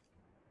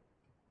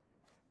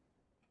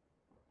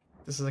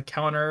 This is a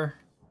counter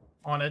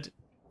on it.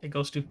 It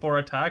goes to 4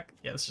 attack.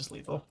 Yeah, it's just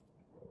lethal.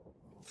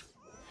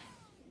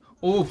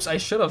 Oops, I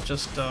should have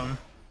just Can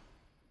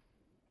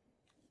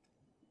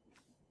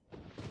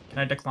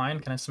I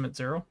decline? Can I submit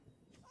 0?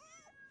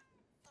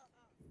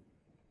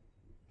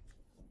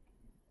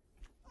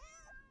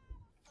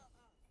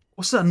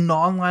 What's a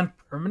non-land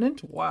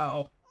permanent?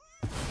 Wow.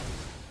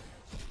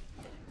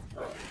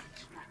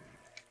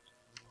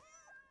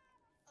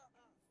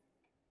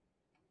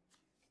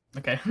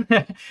 Okay.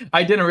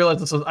 I didn't realize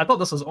this was, I thought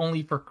this was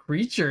only for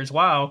creatures.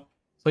 Wow.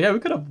 So yeah, we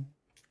could have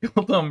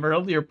killed them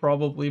earlier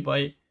probably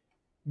by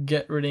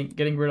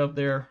getting rid of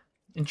their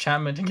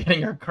enchantment and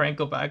getting our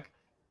Kranko back.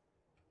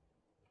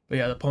 But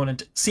yeah, the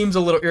opponent seems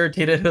a little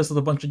irritated, hit us with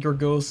a bunch of your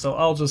ghosts, so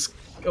I'll just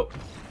go.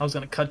 I was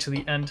gonna cut to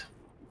the end,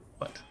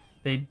 but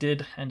they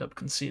did end up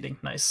conceding.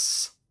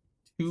 Nice.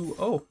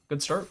 2-0.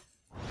 Good start.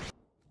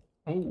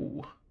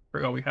 Oh,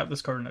 forgot we have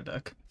this card in our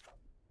deck.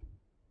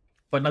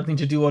 But nothing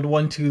to do on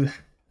 1-2.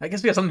 I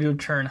guess we have something to do on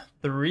turn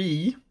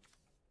 3.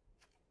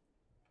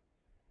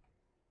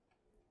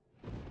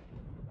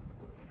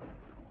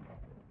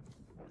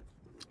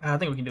 I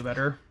think we can do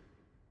better.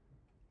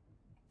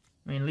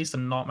 I mean, at least a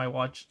Not My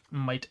Watch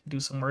might do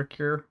some work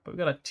here. But we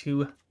got a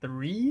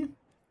 2-3.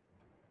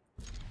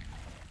 I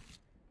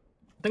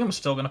think I'm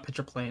still going to pitch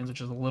a Plains, which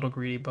is a little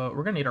greedy, but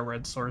we're going to need a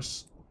red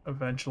source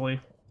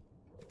eventually.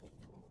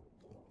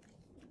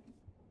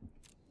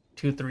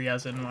 2-3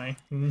 as in my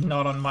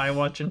not on my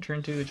watch in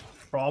turn 2, which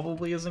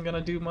probably isn't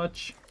gonna do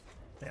much.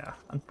 Yeah,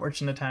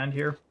 unfortunate hand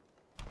here.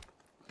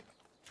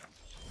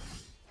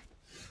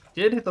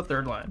 Did hit the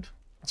third land.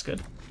 That's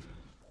good.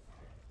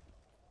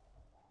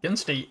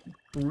 Against a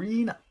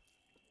green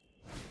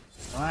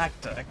black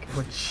deck,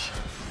 which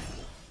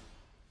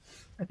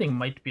I think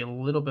might be a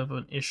little bit of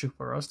an issue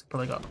for us. They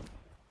probably got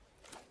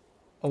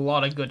a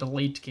lot of good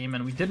late game,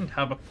 and we didn't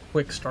have a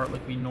quick start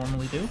like we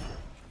normally do.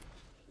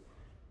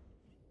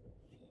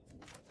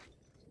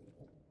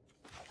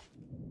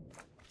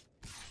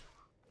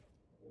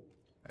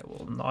 I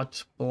will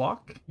not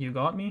block. You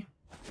got me.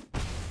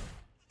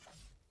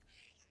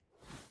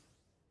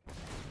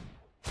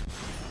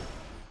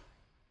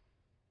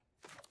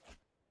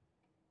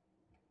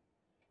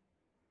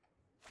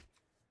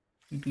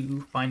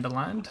 Do find a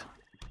land.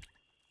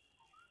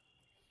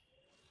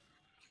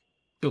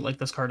 Do like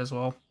this card as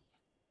well.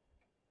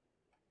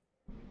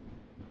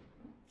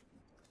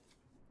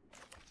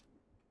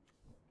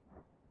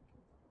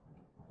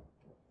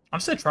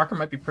 Honestly, Tracker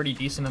might be pretty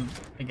decent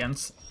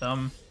against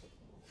them.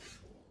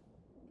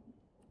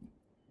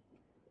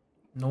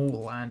 No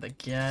land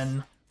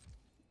again.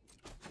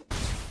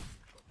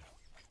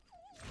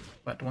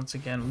 But once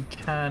again, we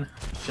can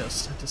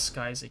just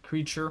disguise a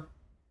creature.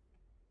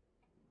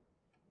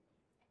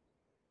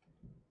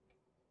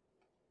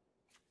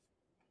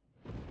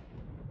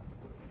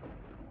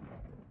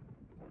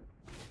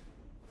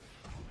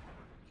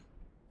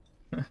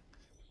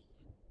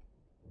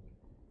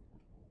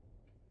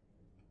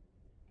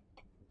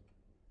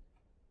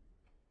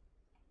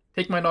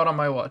 Take my not on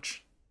my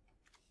watch.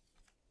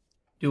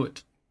 Do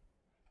it.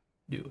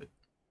 Do it.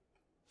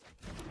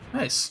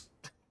 Nice.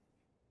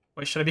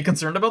 Wait, should I be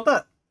concerned about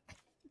that?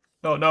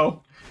 Oh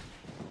no.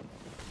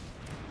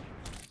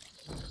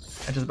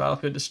 Enters the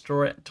battlefield,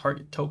 destroy a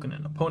target token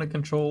an opponent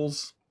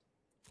controls.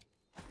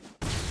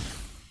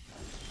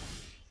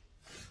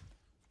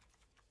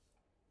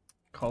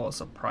 Call a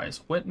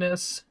surprise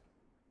witness.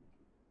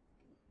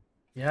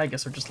 Yeah, I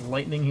guess we're just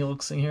lightning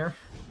helixing here.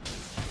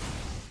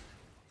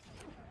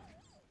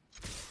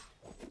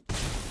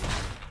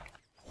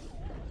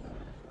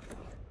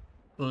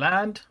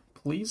 Land,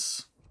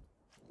 please.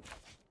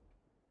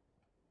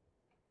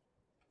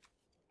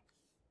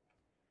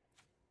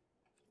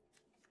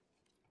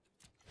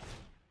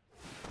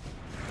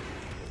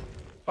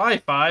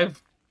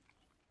 Five.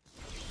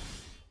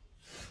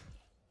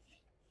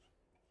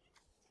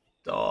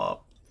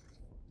 Stop.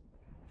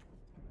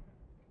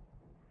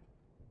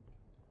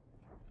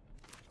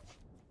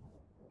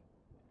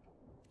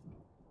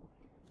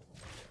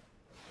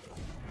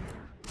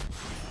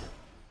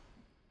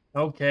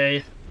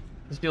 Okay.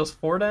 This deals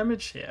 4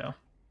 damage? Yeah.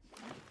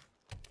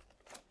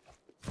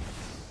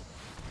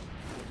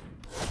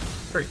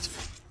 Great.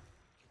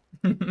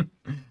 Do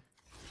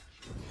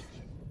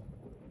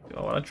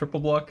I want a triple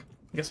block?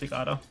 I guess we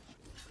gotta.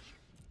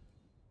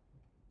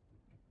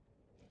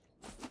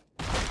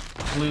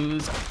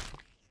 Lose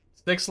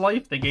 6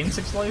 life? They gain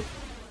 6 life?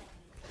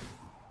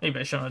 Maybe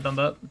I shouldn't have done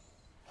that.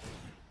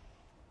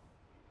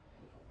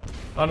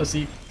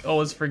 Honestly,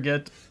 always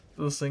forget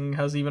this thing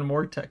has even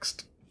more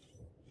text.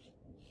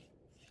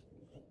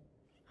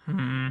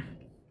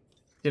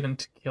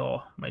 Didn't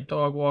kill my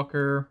dog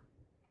walker.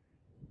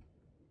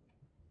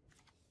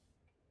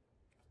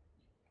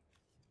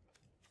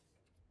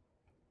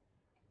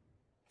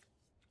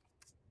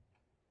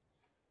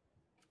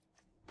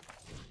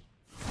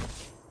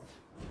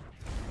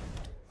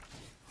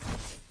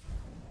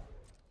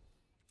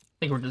 I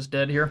think we're just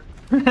dead here.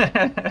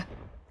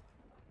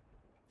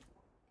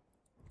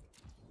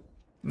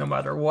 No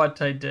matter what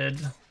I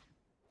did.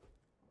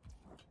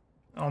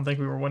 I don't think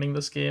we were winning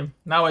this game.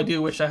 Now I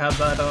do wish I had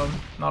that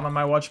not on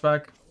my watch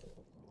back.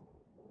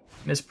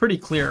 And it's pretty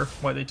clear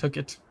why they took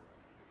it.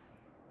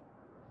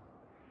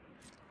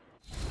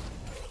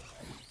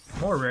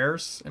 More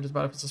rares. Enters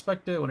battlefield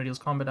suspected. When it deals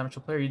combat damage to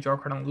a player, you draw a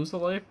card and lose the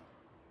life.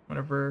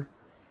 Whenever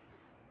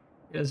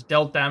it has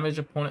dealt damage,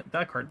 opponent.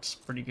 That card's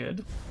pretty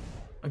good.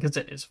 Because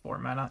it is 4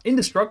 mana.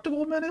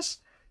 Indestructible Menace?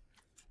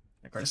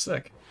 That card is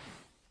sick.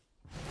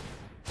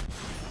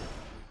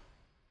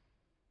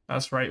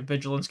 That's right,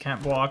 Vigilance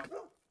can't block.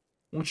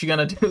 What you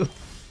gonna do?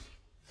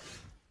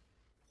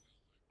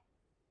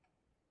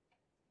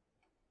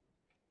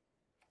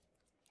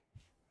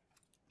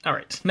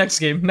 Alright, next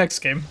game.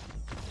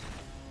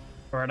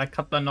 Alright, I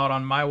cut the knot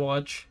on my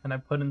watch, and I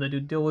put in the due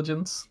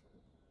diligence.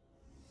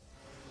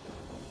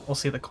 We'll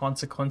see the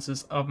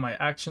consequences of my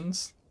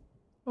actions.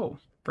 Oh,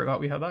 forgot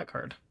we have that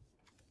card.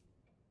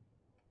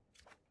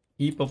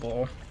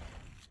 Keepable.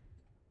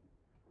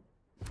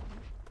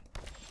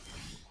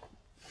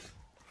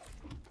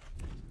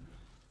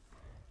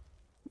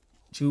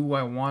 Do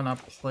I want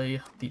to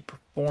play the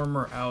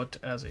Performer out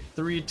as a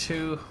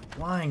 3-2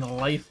 flying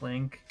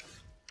lifelink?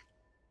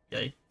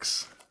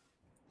 Yikes.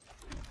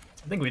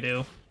 I think we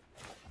do.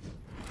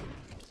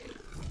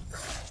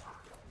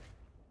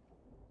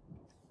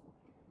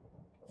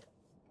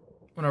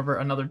 Whenever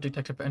another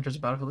detective enters the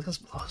battlefield, this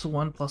is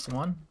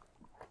 +1/+1.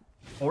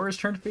 Or is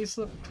turn to face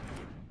up.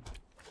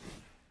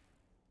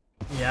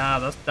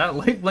 Yeah, that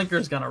late blinker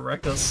is gonna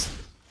wreck us.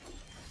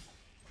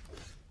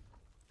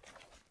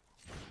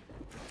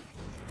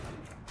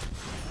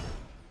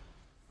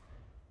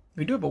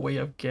 We do have a way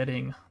of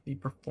getting the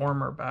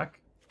performer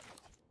back.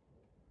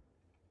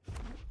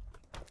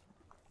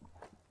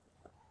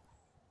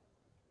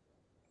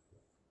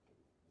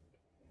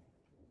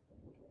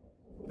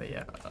 But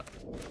yeah,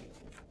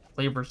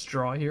 Flavor's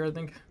draw here, I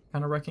think,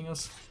 kind of wrecking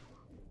us.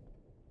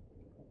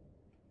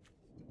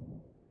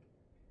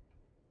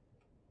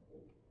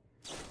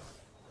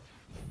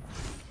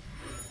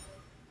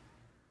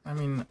 I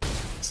mean,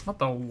 it's not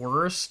the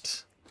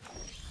worst.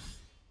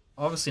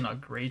 Obviously not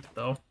great,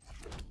 though.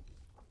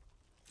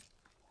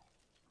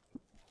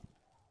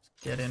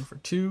 Get in for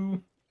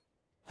 2.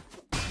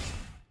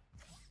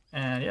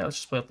 And yeah, let's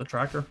just play up the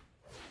tracker.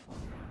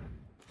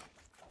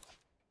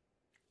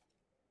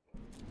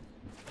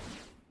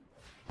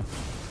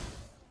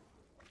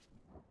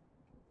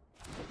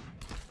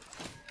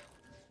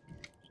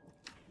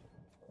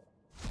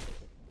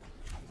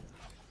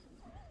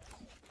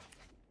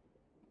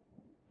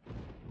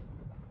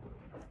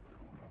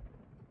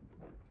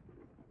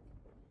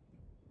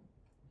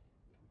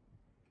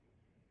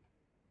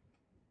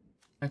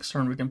 Next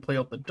turn we can play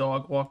out the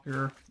Dog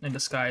Walker in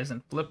disguise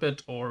and flip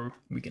it, or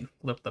we can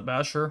flip the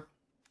Basher.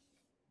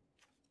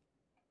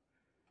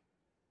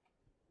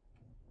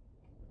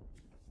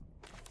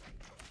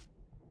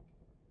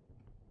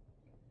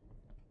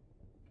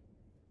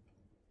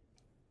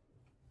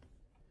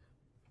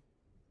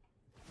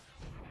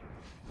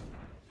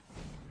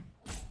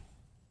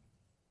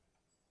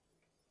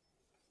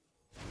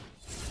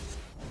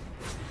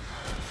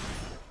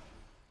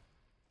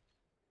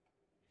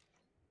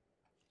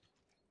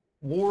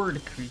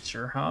 Ward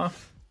creature, huh?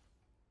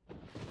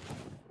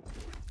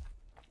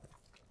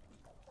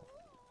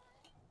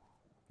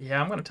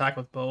 Yeah, I'm gonna attack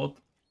with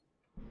both.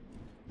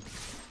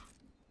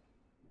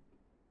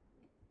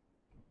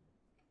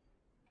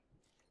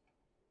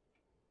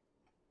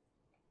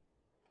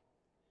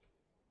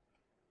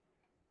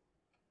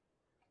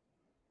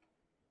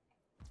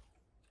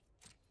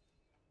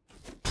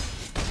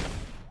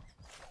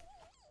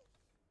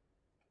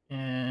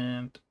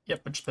 And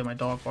yep, I just play my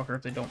Dog Walker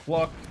if they don't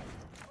block.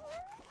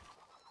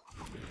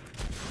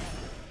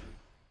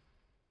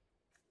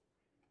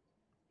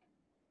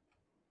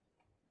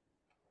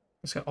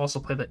 This can also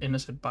play the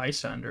Innocent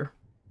Bystander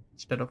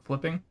instead of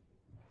flipping.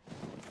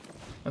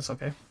 That's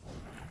okay.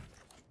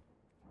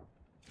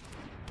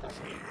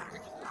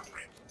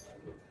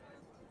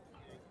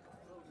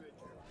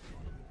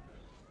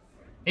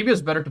 Maybe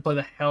it's better to play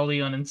the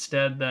Hellion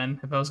instead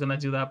then, if I was gonna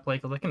do that play,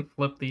 because I can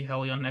flip the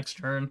Hellion next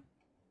turn.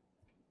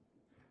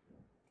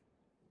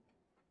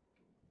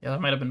 Yeah,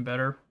 that might have been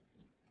better.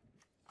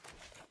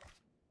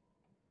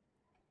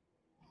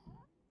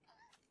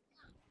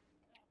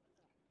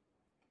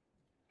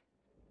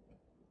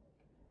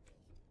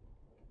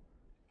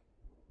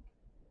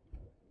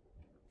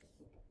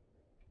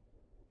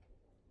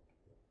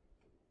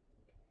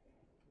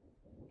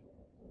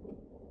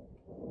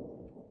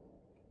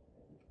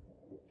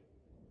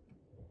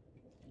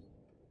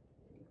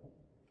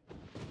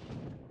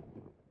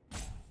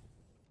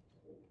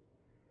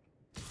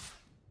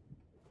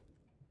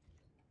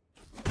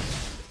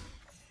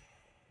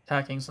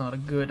 Attacking's not a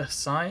good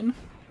sign.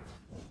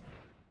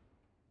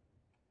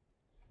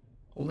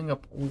 Holding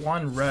up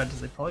 1 red,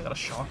 they probably got a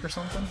shock or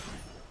something.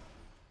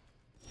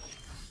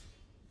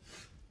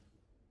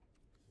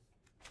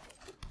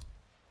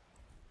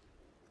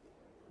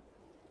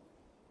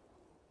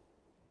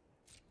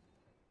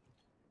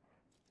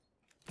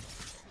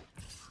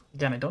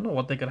 Again, I don't know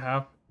what they could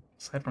have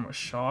aside from a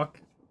shock.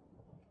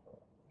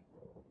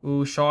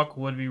 Ooh, shock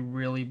would be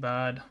really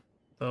bad,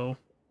 though.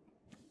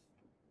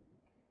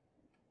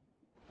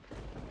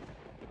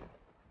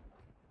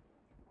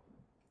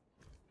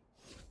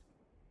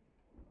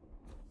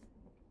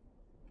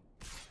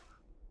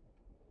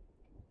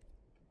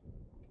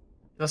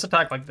 Let's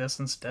attack like this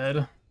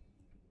instead.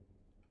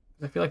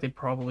 I feel like they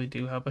probably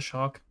do have a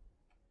shock.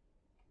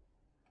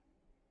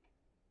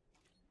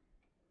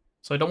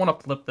 So I don't want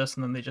to flip this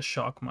and then they just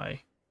shock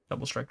my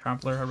Double Strike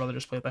Trampler. I'd rather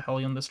just play the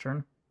Hellion this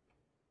turn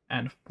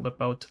and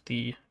flip out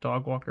the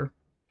Dog Walker.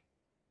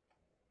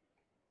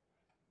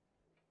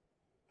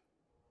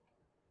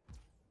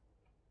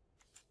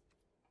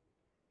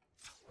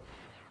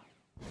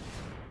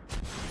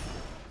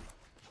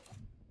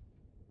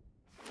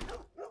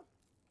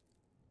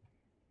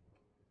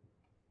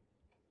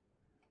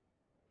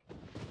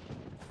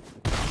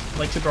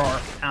 Like to draw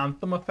our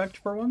Anthem effect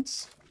for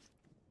once.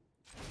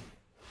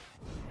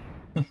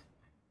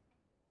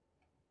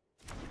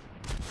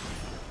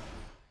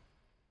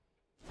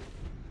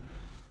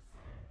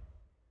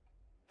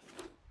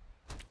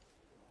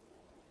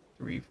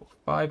 Three, 4,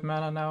 5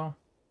 mana now.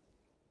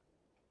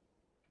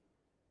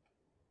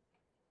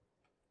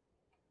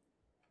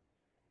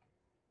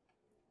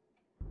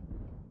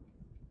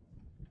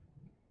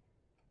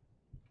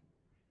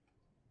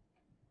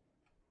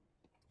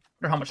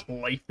 I wonder how much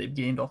life they've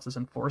gained off this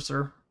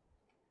Enforcer.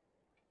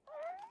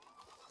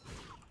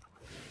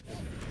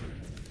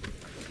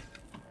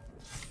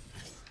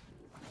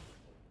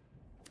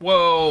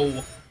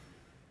 Whoa!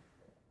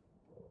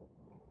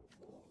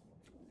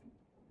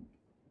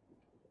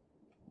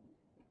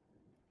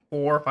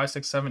 Four, 5,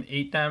 6, 7,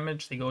 8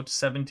 damage. They go to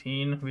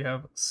 17. We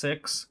have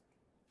 6,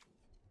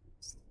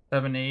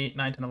 7, 8,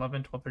 9, 10,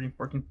 11, 12, 13,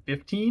 14,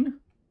 15.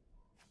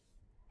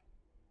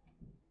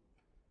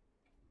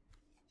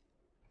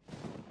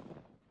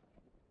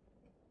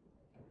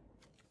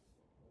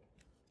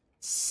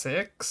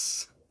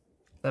 Six,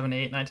 7,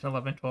 8, 9, 10,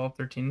 11, 12,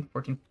 13,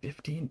 14,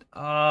 15.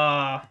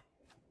 Okay,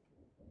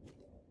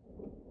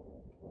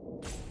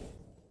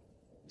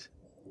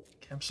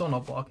 I'm still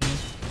not blocking.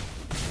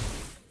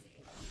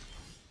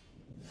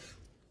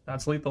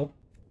 That's lethal.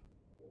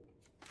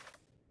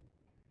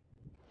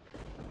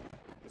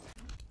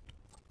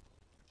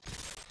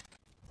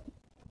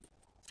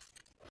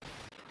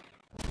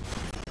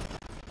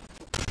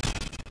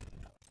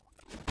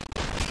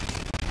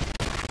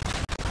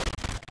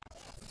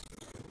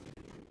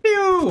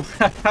 Pew!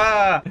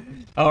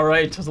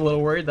 Alright, just a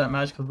little worried that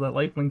match because of that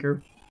life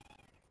linker.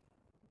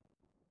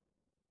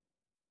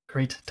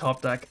 Great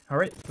top deck.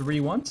 Alright,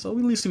 3-1. So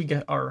at least we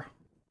get our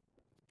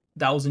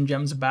 1,000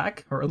 gems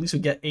back, or at least we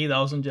get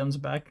 8,000 gems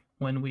back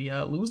when we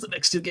lose the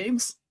next 2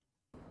 games.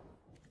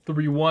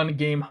 3-1,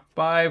 game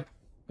 5.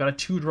 Got a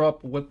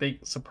 2-drop with a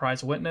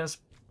surprise witness.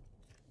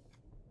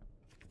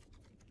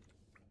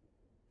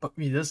 But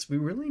we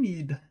really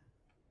need...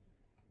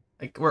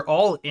 Like, we're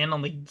all in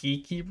on the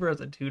Gatekeeper as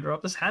a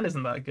 2-drop. This hand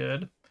isn't that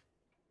good.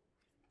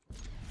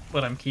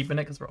 But I'm keeping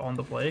it because we're on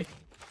the play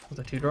with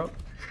a 2-drop.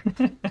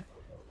 And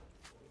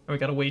we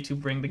got a way to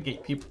bring the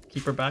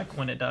Gatekeeper back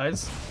when it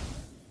dies.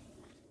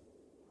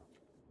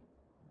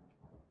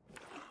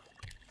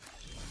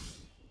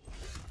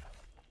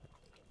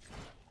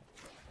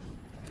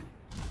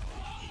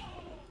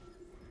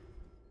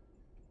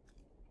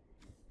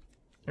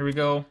 Here we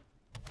go.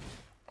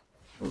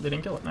 Oh, they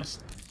didn't kill it. Nice.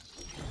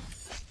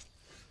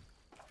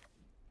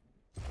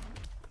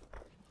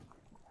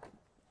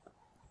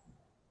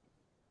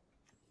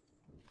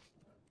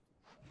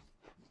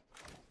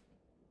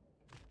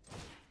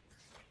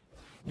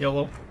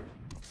 YOLO.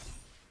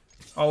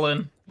 All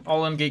in.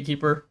 All in,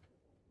 Gatekeeper.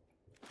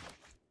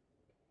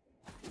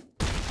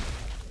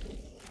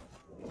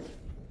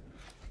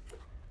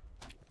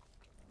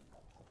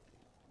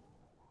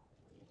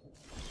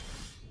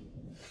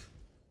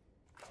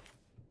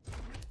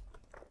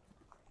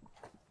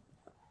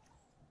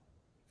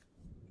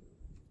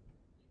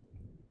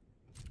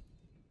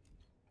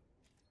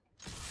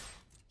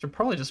 Should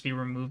probably just be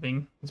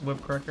removing his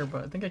whip cracker,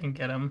 but I think I can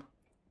get him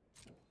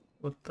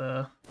with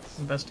the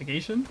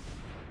investigation.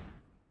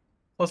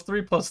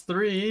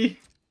 +3/+3.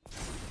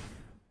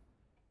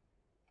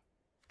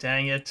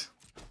 Dang it.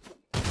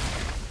 I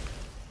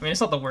mean,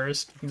 it's not the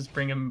worst. You can just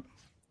bring him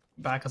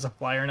back as a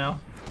flyer now.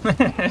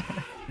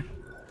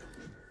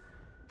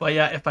 But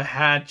yeah, if I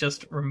had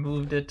just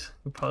removed it,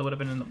 we probably would have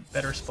been in a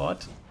better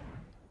spot.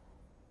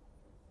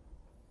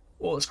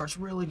 Oh, this card's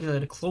really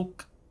good.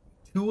 Cloak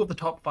 2 of the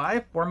top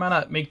 5. 4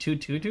 mana, make 2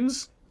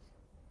 2/2s.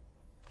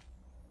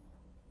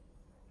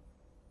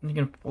 And you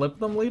can flip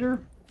them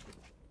later.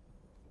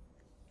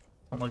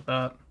 Something like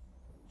that.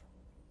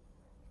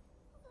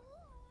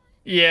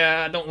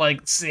 Yeah, I don't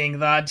like seeing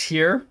that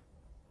here.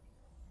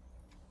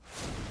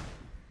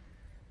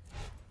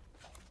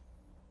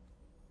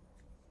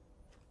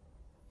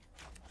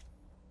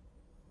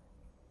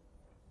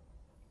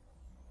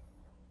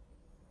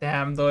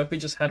 Damn, though, if we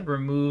just had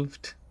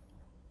removed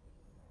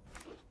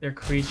their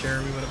creature,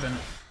 we would have been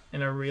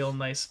in a real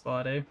nice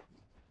spot, eh?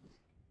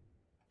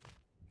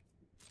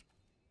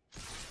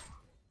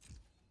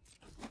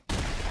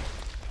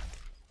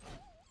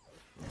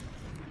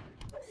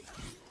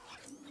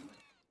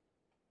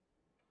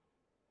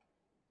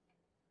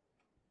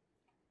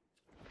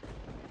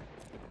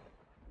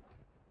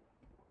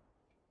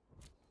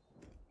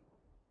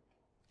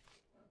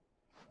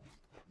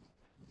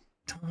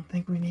 Don't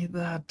think we need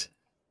that.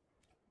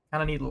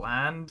 Kinda need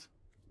land.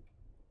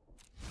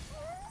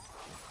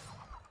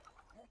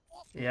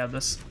 Yeah,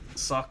 this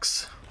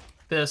sucks.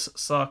 This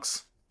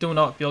sucks. Do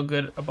not feel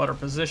good about our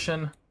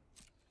position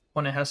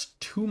when it has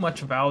too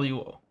much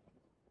value.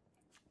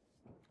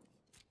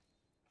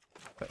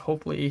 But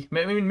hopefully,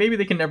 maybe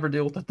they can never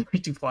deal with the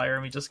 3/2 flyer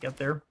and we just get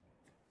there.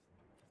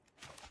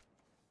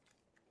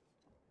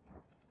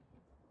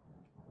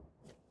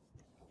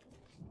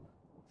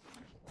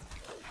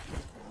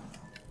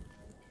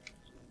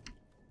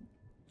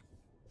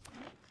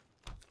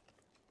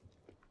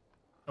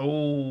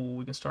 Oh,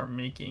 we can start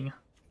making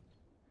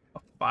a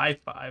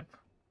 5/5.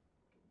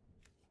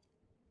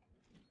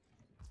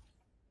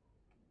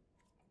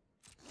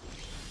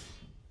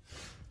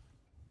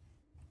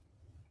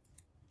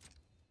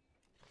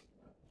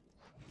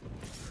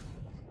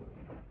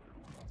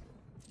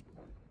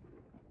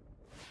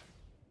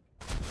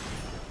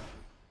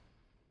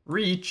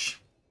 Reach.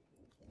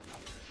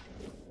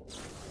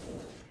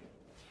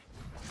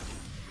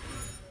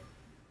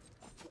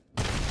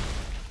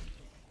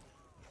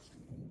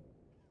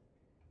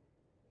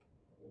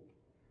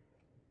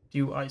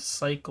 Do I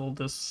cycle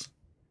this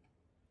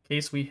in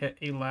case we hit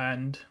a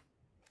land?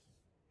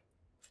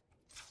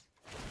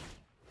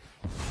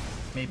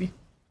 maybe.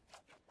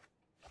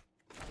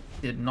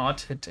 Did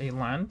not hit a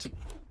land.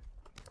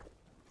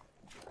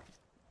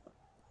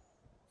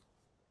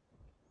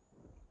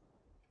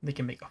 They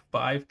can make a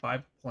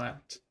 5/5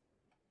 plant.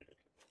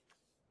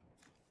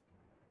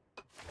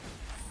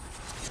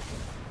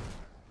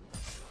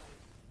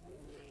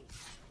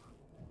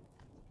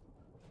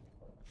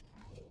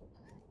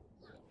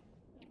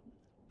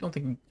 Don't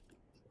think we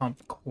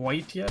pump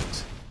quite yet.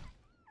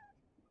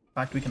 In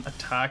fact, we can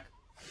attack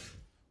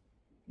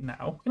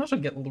now. We can also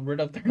get rid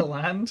of their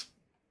land.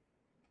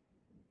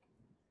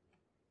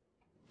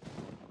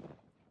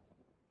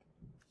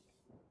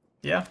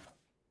 Yeah.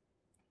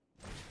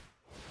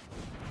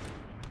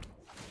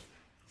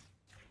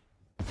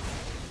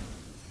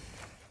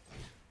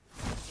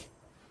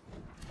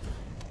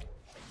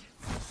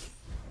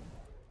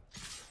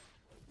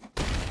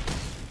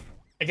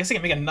 I guess I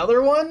can make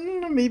another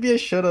one? Maybe I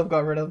should have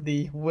got rid of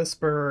the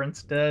Whisperer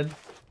instead.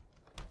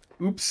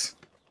 Oops.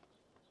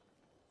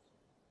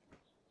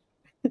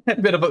 A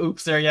bit of a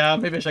oops there, yeah.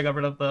 Maybe I should have got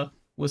rid of the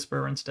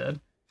Whisperer instead.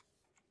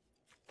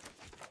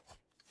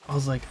 I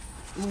was like,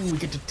 ooh, we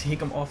get to take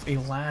them off a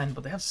land,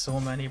 but they have so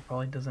many, it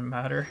probably doesn't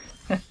matter.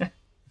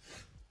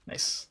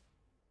 Nice.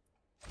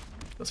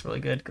 That's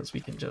really good, because we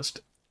can just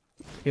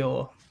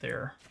kill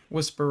their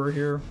Whisperer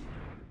here.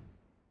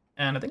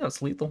 And I think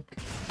that's lethal.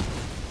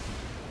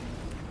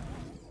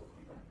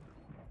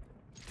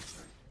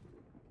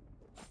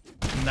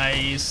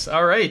 Nice.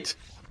 All right.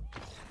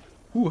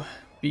 Ooh,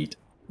 beat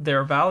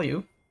their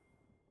value.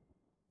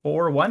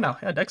 4-1 now.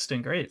 Yeah, deck's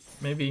doing great.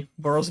 Maybe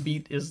Boros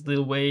beat is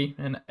the way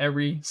in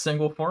every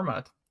single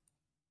format.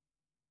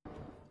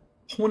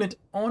 Opponent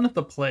on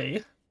the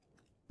play.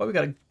 But we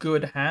got a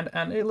good hand.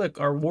 And hey, look,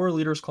 our War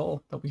Leader's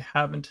Call that we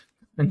haven't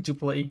been to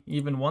play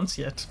even once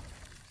yet.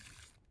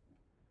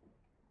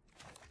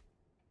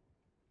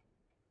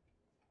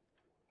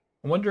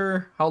 I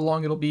wonder how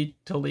long it'll be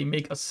till they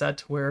make a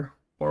set where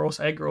Boros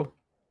aggro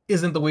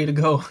isn't the way to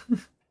go.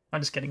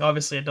 I'm just kidding.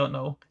 Obviously, I don't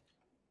know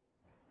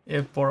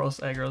if Boros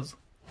aggro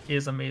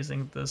is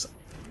amazing this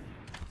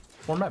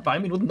format. But I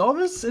mean, with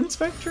Novice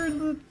Inspector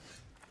in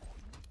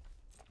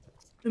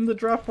the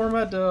draft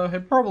format,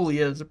 it probably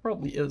is. It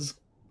probably is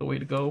the way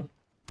to go.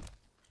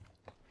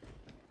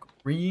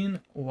 Green,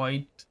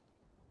 white.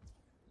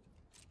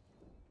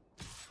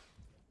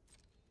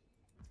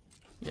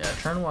 Yeah,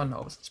 turn 1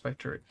 Novice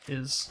Inspector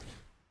is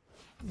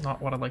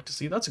not what I'd like to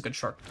see. That's a good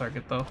shark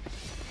target, though.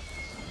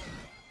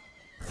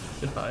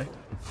 Goodbye.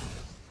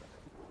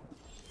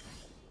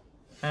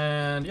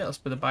 And yeah, let's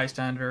put the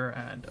bystander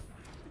and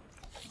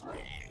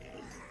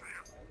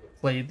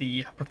play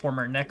the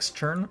performer next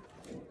turn.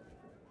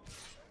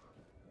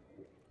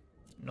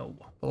 No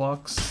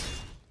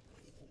blocks.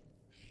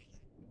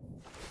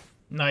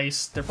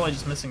 Nice. They're probably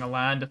just missing a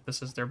land if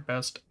this is their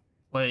best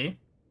play.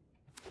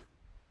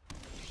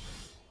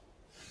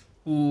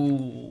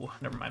 Ooh,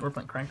 never mind. We're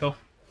playing Krenko.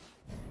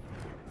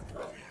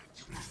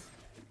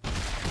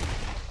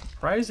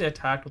 Surprised they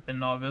attacked with the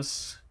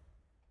Novice,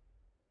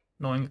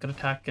 knowing we could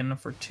attack in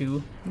for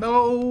 2.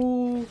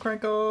 No,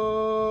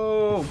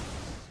 Krenko!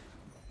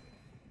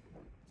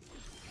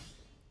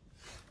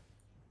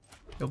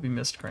 You'll be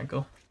missed,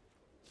 Krenko.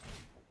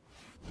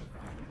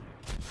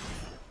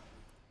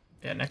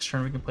 Yeah, next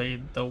turn we can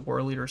play the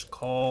War Leader's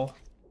Call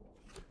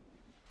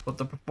with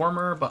the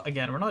performer, but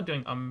again, we're not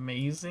doing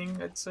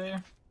amazing, I'd say.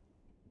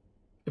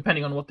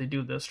 Depending on what they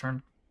do this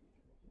turn.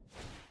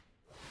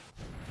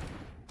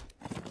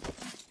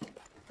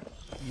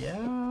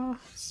 Yeah,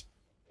 it's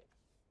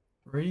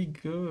pretty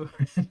good.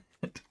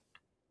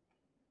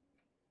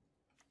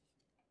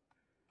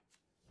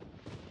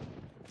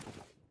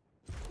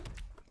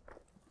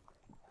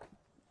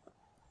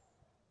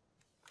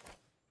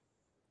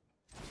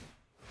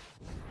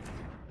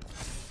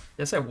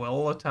 Guess I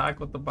will attack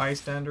with the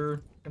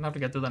bystander. Gonna have to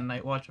get through the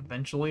Night Watch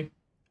eventually,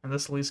 and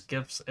this at least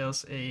gives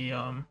us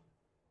a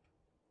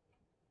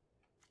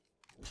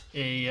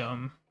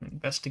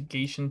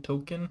investigation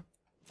token.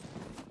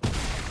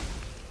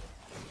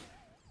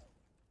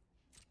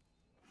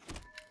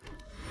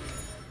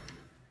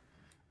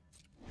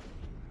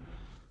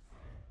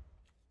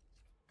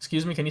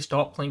 Excuse me, can you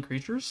stop playing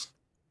creatures?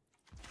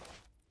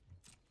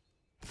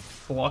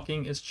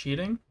 Blocking is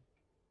cheating.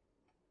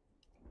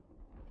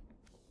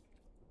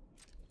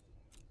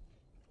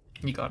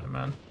 You got it,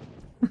 man.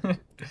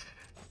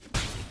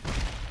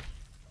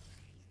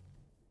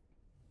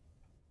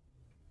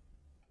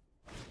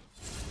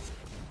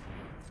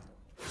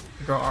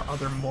 Draw our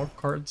other morph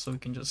cards so we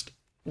can just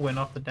win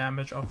off the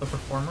damage of the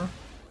performer.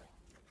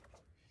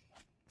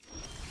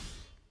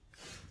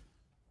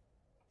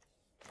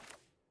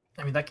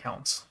 I mean, that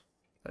counts.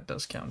 That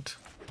does count.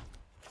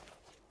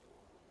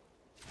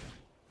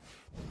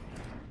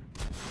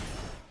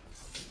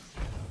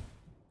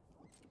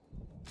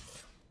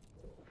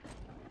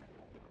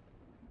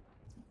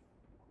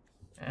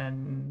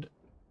 And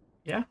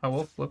yeah, I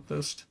will flip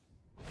this.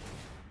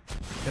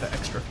 Get an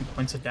extra few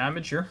points of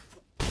damage here.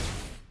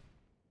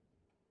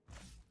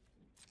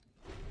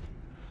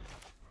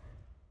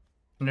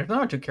 And if they're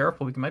not too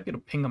careful, we might be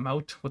able to ping them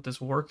out with this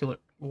War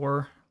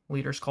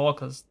Leader's Call,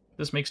 because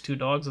this makes 2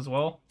 dogs as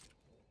well.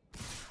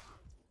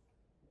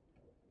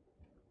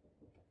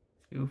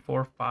 2,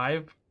 4,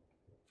 5.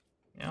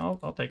 Yeah,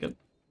 I'll take it.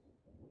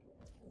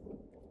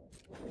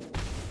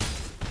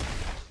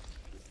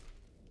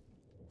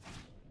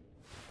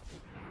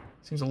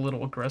 Seems a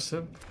little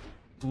aggressive.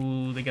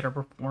 Ooh, they get our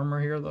performer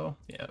here, though.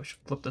 Yeah, we should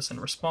flip this in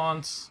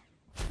response.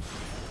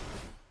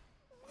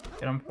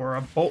 Get him for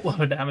a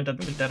boatload of damage. I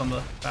think they're dead on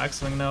the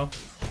backswing now.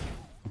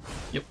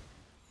 Yep.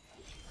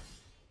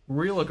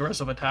 Real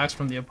aggressive attacks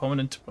from the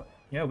opponent, but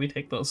yeah, we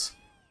take those.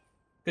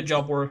 Good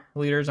job, War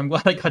Leaders. I'm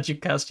glad I got you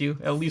cast you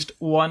at least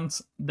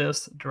once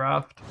this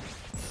draft.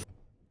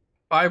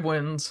 5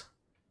 wins.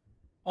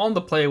 On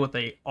the play with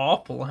a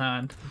awful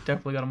hand.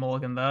 Definitely got a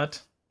mulligan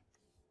that.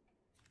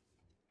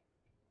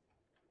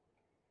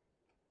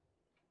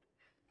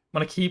 I'm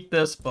gonna keep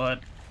this,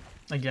 but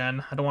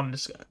again, I don't want to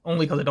just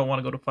only because I don't want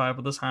to go to 5,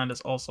 but this hand is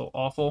also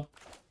awful.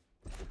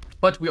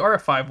 But we are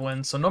at 5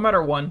 wins, so no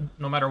matter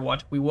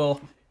what, we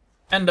will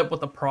end up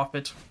with a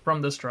profit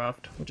from this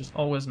draft, which is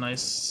always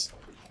nice.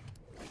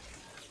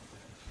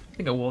 I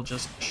think I will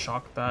just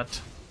shock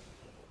that.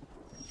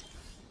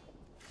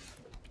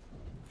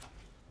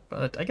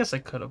 But I guess I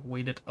could have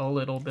waited a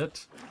little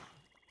bit.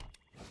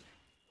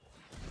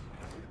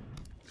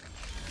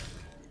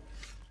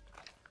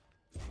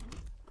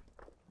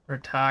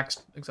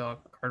 Attacks,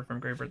 exile a card from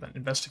graveyard, then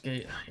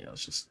investigate. Yeah,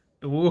 let's just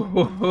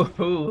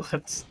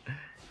let's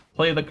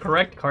play the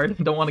correct card.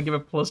 Don't want to give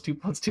it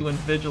 +2/+2 in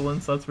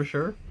vigilance, that's for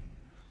sure.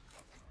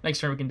 Next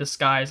turn we can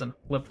disguise and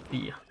flip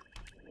the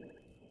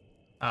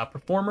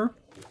performer.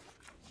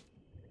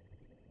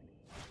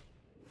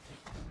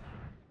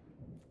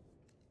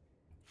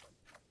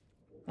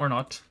 Or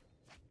not.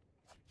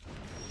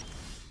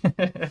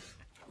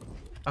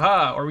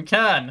 Aha, or we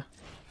can.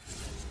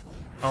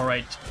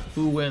 Alright,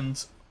 who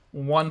wins?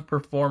 1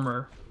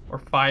 performer or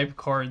 5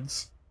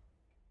 cards.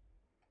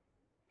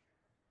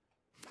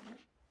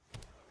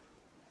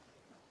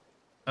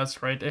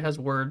 That's right, it has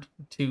word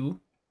 2.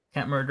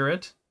 Can't murder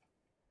it.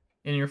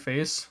 In your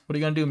face. What are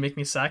you gonna do? Make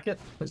me sack it?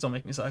 Please don't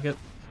make me sack it.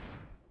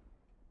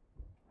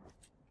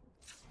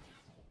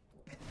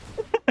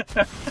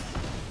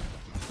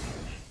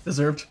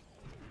 Deserved.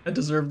 I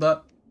deserved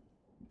that.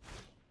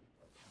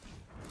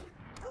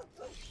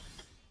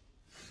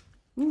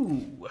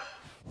 Ooh.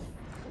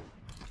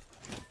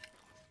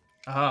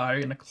 Ah, are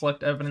you gonna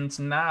collect evidence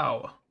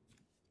now? I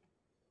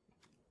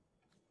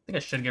think I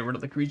should get rid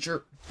of the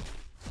creature.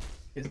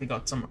 Because they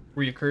got some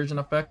reoccursion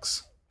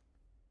effects.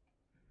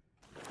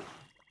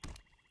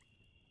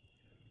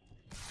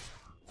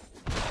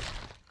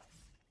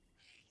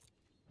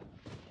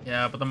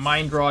 Yeah, but the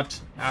Mind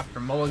Rot after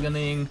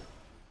mulliganing,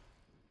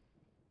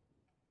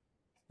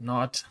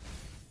 not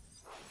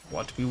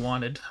what we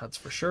wanted, that's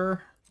for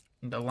sure.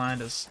 And the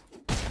land is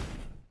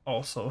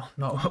also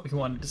not what we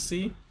wanted to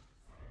see.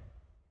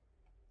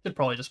 Should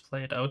probably just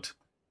play it out.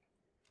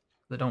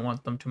 I don't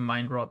want them to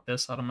Mind Rot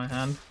this out of my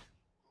hand.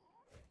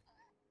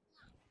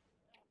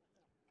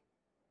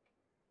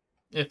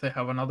 If they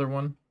have another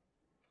one.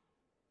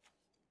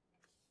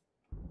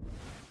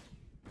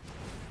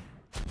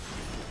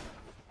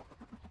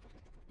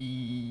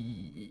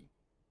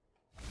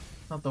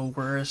 Not the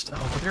worst.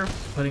 Oh, but they're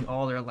putting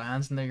all their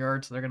lands in their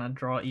yard, so they're gonna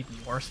draw even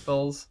more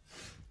spells.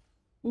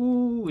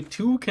 Ooh,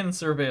 2 can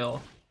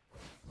surveil.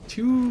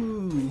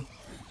 2.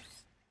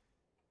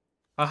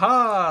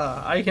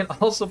 Aha! I can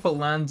also put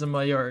lands in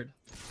my yard.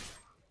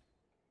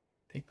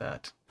 Take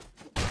that.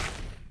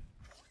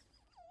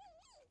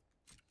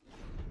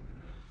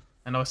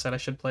 I know I said I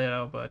should play it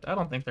out, but I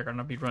don't think they're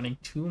gonna be running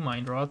 2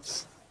 Mind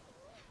Rots.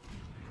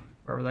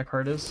 Wherever that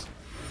card is.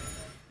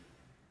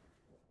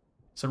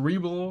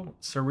 Cerebral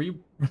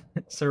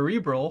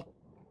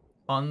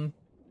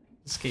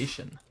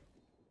confiscation.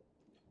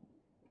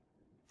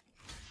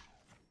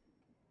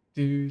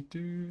 Do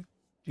do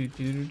do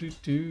do do do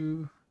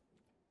do.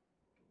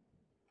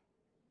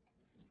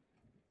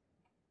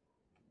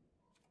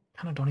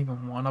 Kind of don't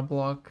even want to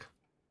block.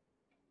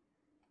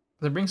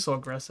 They're being so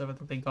aggressive. I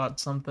think they got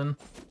something.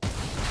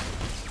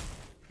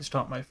 They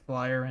stopped my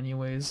flyer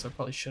anyways, so I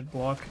probably should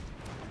block.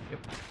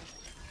 Yep.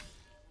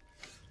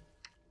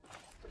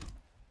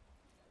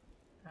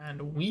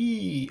 And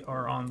we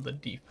are on the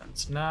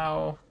defense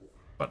now.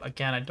 But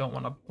again, I don't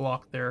want to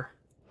block their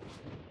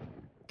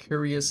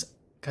Curious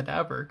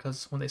Cadaver,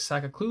 because when they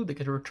sack a clue, they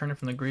get to return it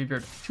from the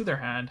graveyard to their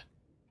hand.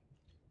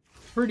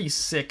 Pretty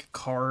sick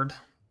card.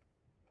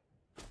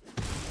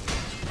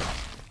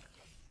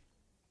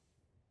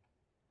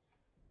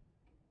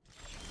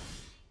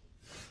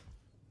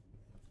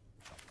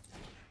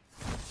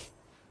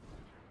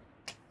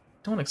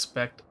 Don't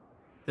expect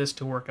this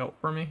to work out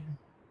for me.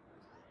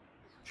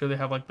 Sure, they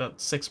have like the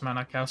 6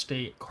 mana cast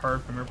a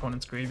card from your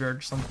opponent's graveyard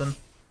or something.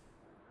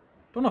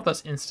 Don't know if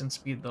that's instant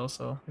speed though,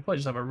 so they probably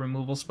just have a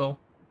removal spell.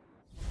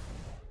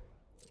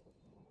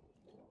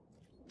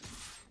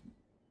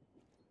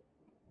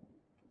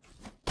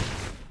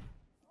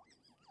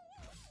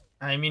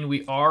 I mean,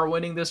 we are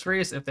winning this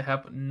race if they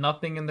have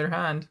nothing in their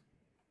hand.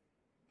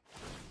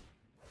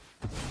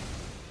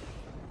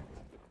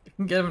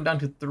 can get him down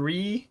to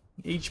 3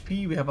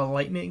 HP. We have a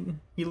lightning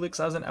helix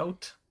as an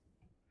out.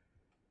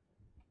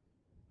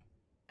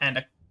 And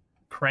a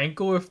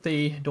Cranko if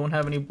they don't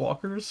have any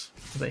blockers.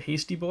 As a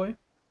hasty boy.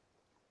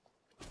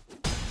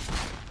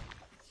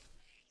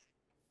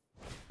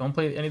 Don't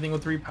play anything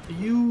with 3 power.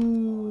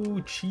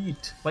 You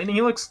cheat. Lightning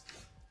helix.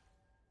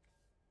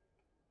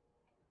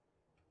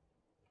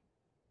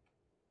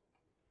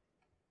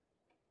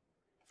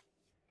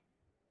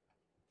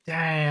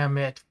 Damn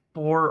it.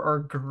 4 or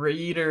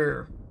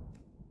greater.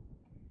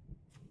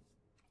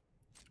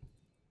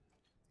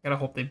 Gotta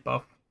hope they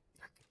buff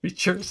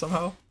creature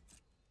somehow.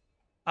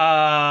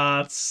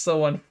 Ah, it's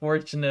so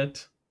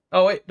unfortunate.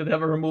 Oh wait, did they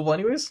have a removal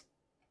anyways?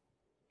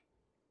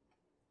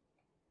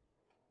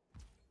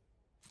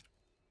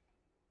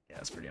 Yeah,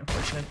 that's pretty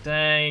unfortunate.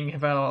 Dang,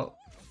 if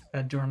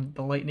I'd done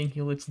the lightning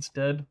helix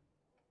instead,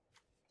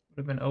 would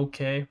have been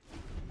okay.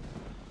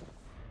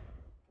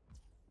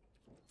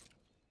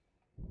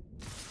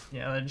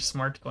 Yeah, they're just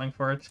smart going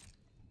for it.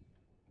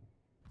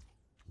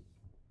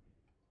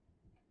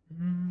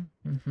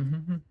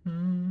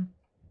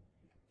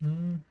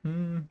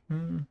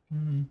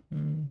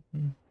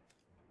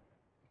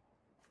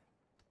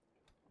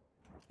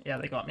 Yeah,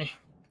 they got me.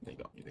 They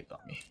got me. They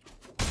got me.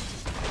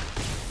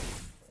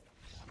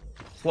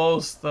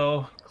 Close,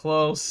 though.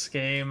 Close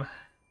game.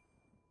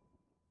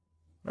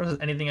 Or was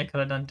there anything I could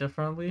have done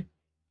differently?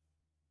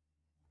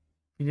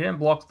 You didn't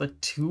block the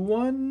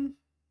 2-1?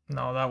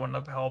 No, that wouldn't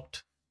have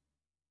helped.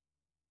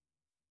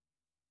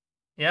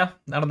 Yeah,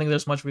 I don't think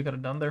there's much we could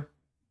have done there.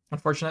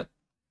 Unfortunate.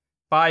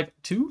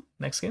 5-2.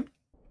 Next game.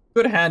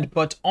 Good hand,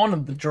 but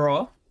on the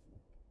draw.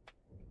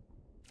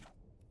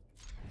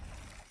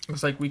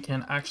 Looks like we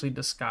can actually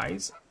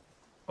disguise.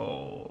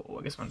 Oh,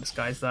 I guess I'm gonna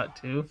disguise that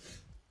too.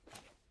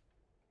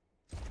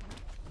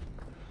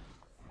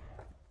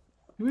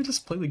 Did we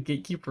just play the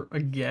Gatekeeper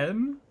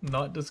again?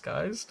 Not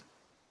disguised?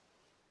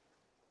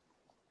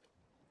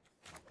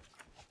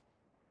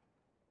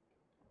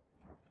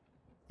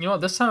 You know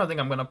what, this time I think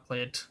I'm gonna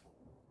play it.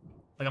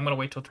 Like, I'm gonna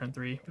wait till turn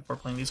 3 before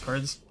playing these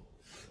cards.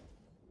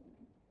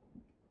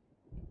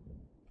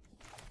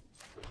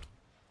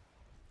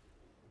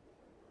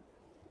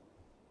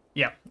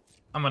 Yeah,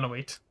 I'm gonna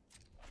wait.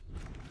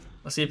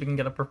 Let's see if we can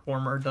get a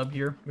performer dub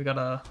here. We got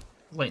a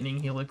lightning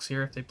helix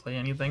here if they play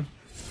anything.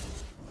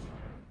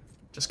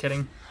 Just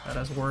kidding. That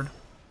has word.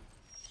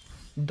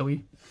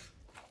 Doi.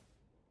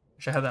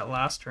 Wish I had that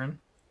last turn.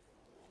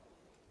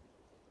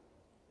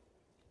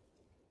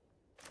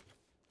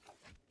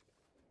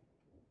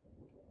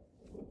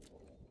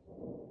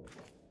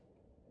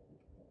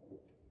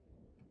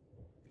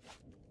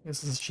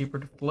 This is cheaper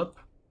to flip.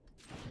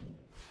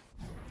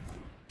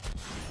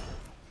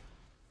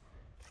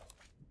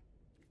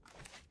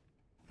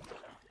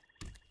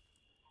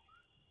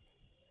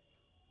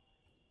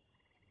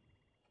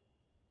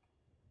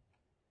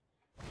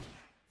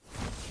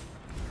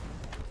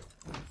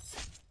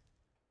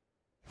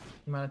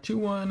 Mana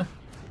 2/1.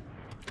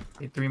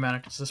 Pay 3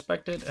 mana to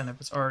suspect it, and if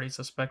it's already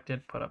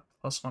suspected, put a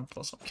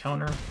 +1/+1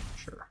 counter.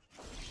 Sure.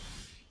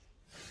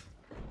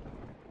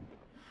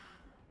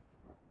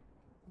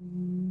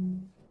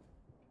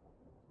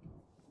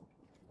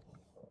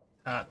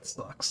 That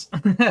sucks.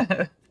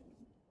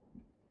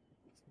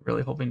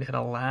 Really hoping to hit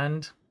a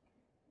land.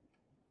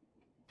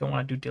 Don't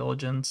want to do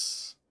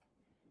diligence.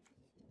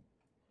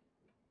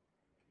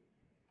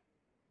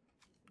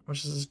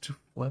 Which is to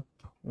flip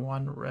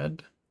 1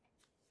 red.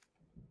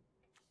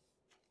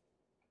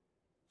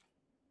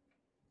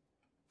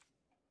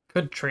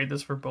 Could trade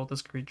this for both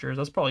his creatures.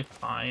 That's probably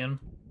fine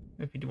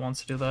if he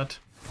wants to do that.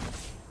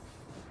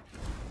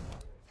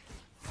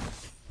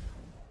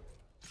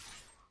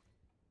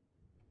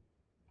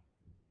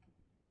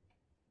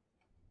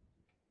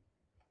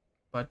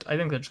 But I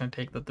think they're just going to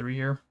take the 3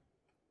 here.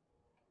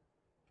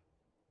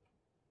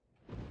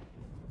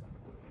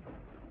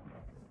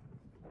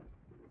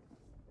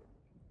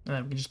 And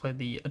then we can just play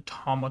the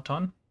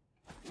automaton.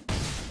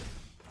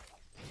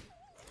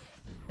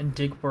 And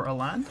dig for a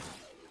land.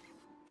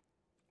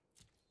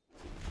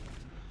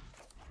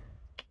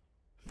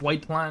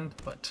 White land,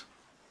 but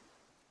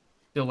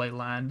still a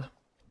land.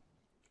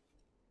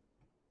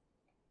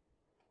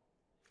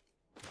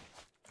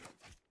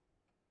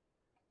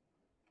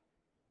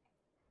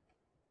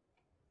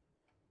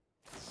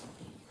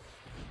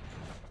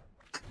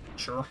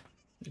 Sure.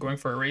 Going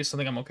for a race, I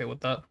think I'm okay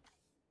with that.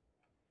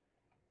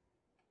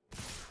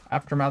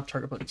 Aftermath,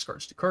 target player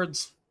discards 2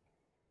 cards.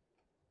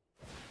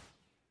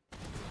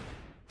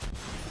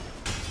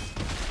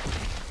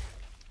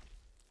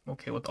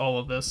 Okay with all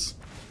of this.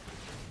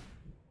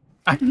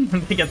 I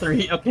didn't get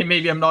 3. Okay,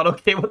 maybe I'm not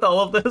okay with all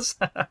of this.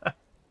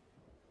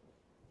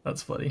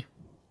 That's funny.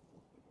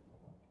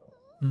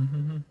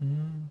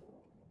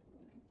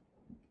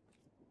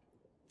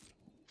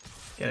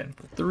 Get in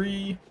for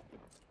 3.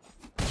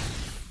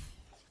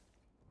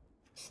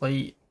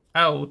 Play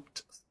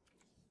out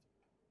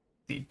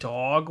the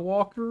dog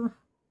walker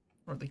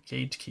or the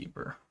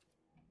gatekeeper.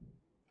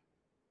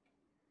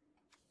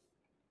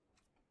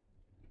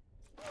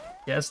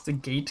 Yes, the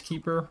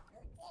gatekeeper.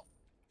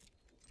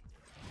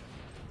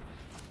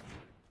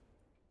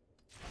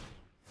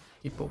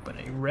 Keep open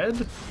a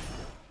red.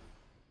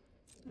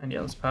 And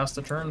yeah, let's pass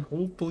the turn.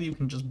 Hopefully you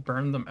can just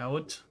burn them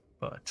out,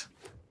 but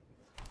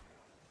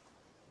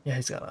yeah,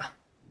 he's got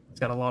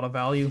a lot of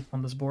value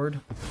on this board.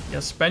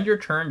 Yeah, spend your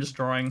turn just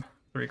drawing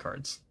 3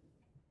 cards.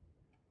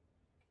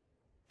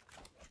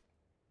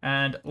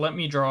 And let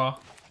me draw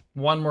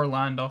 1 more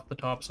land off the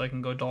top so I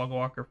can go Dog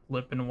Walker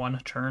flip in 1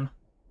 turn.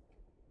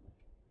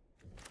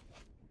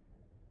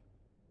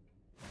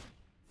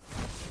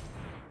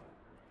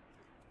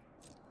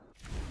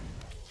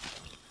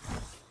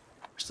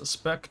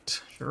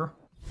 Suspect, sure.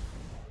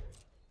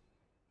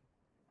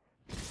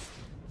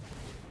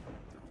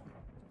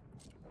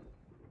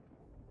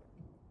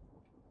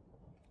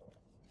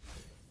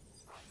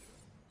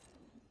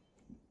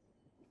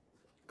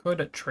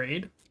 Could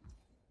trade,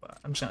 but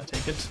I'm just gonna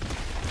take it.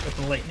 With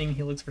the lightning,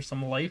 he looks for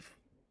some life.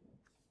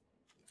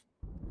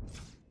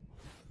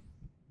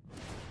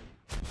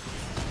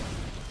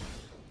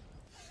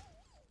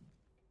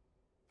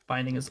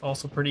 Binding is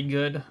also pretty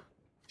good.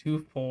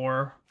 2,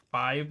 4,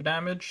 5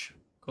 damage.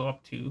 Go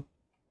up to...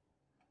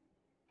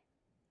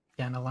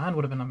 Yeah, and a land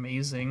would have been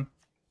amazing.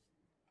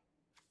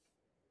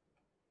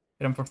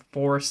 Hit him for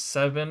 4,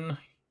 7.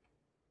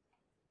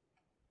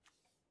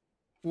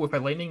 Ooh, if I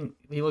lightning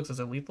helix, is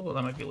it lethal?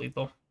 That might be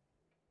lethal.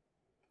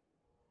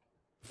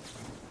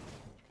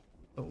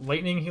 The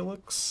lightning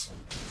helix.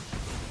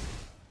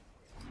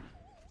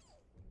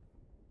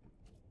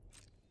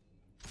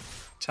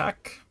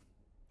 Attack.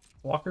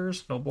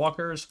 Blockers, no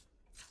blockers.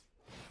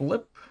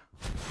 Flip.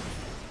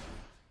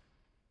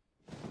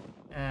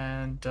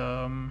 And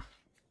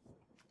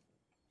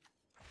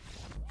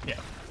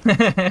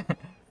yeah.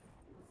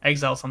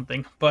 Exile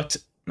something. But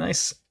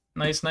nice.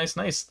 Nice.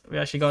 We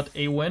actually got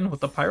a win with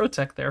the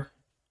Pyrotech there.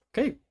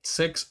 Okay,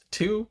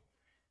 6-2.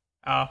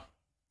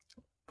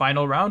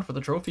 Final round for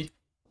the trophy.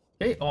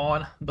 Okay,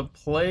 on the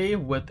play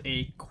with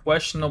a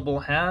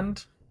questionable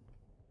hand.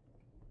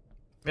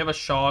 We have a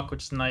shock,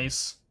 which is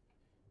nice.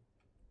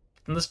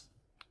 And this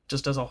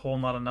just does a whole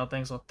lot of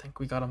nothing, so I think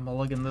we gotta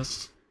mulligan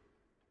this.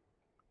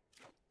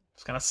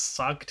 It's gonna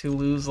suck to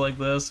lose like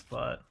this,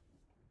 but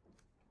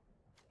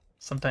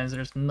sometimes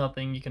there's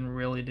nothing you can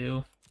really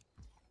do.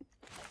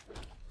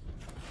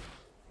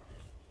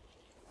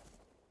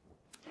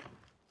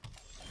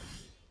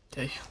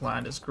 Okay,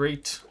 land is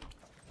great.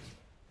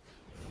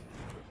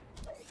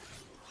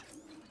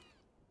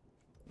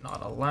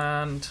 Not a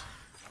land.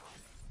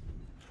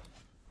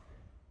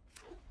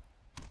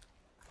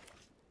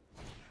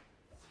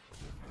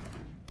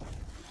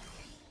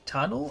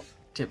 Tunnel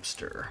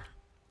Tipster.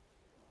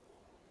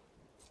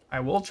 I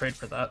will trade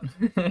for that.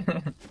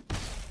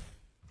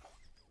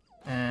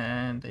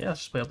 And yeah,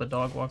 let's just play out the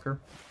Dog Walker.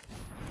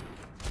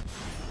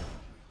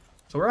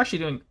 So we're actually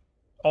doing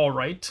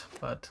alright,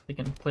 but they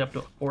can play up to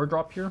a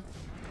 4-drop here.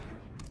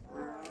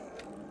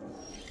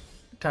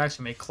 Attacks,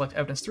 you may collect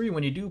evidence 3.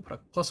 When you do, put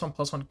a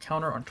 +1/+1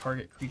 counter on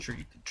target creature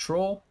you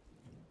control.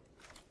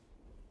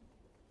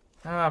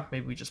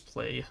 Maybe we just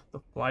play the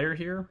flyer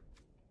here.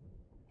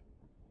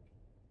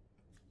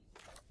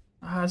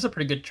 It's a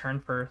pretty good turn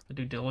for the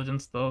due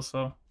diligence though,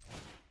 so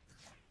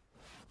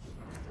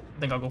I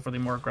think I'll go for the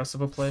more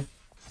aggressive of play.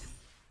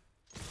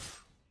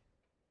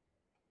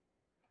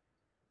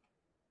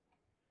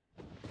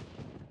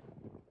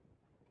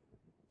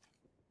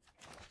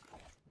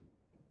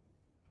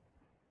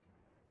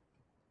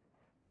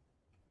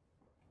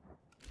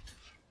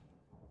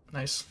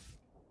 Nice.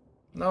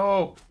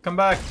 No, come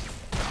back.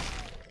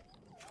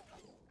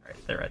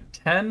 Alright, they're at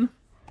 10.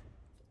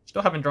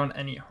 Still haven't drawn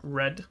any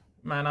red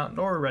mana,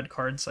 nor red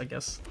cards, I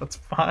guess. That's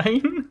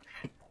fine.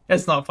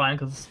 It's not fine,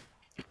 because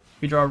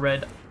we draw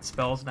red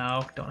spells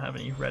now. Don't have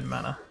any red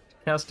mana to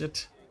cast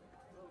it.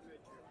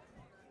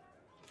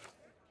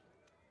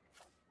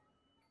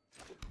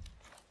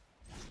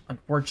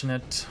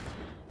 Unfortunate.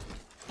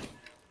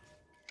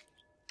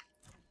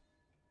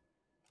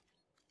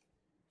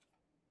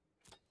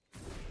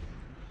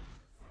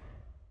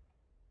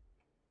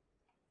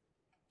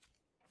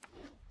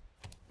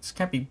 This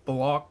can't be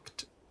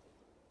blocked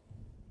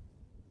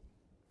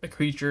by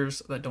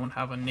creatures that don't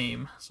have a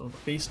name. So the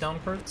face down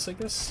cards, I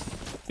guess.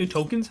 Do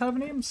tokens have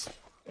names?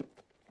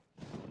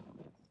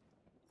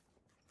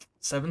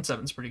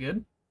 7/7's pretty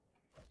good.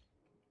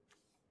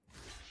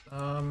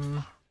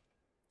 Sure.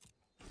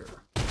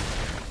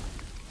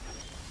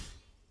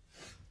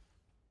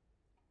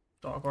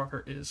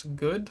 Dogwalker is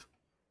good.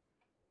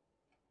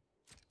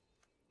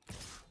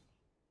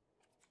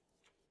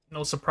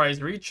 No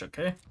surprise reach,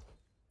 okay.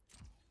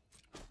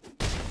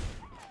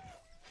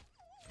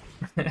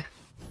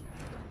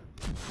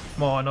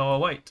 Mono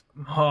white.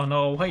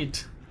 Mono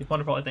white. The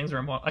wonderful things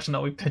are mono. Actually,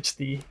 no, we pitched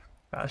the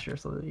pasture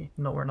so that we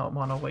know we're not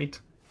mono white.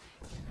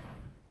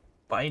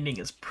 Binding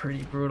is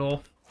pretty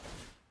brutal.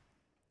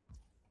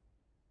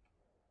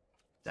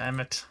 Damn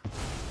it.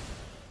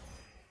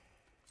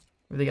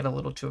 Maybe they get a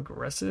little too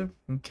aggressive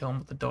and kill them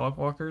with the dog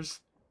walkers.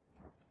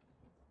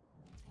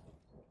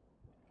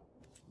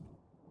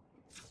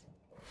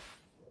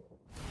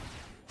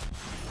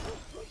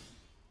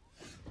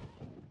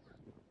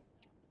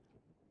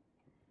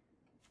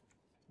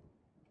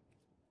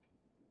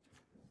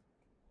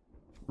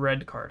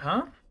 Red card,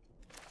 huh?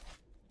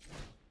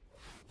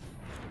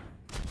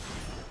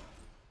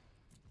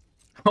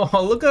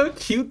 Oh, look how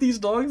cute these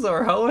dogs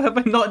are. How have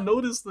I not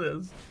noticed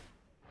this?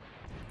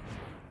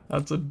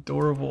 That's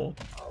adorable.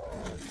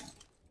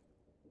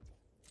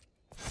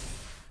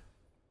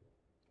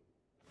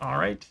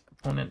 Alright,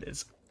 opponent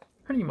is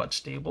pretty much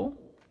stable.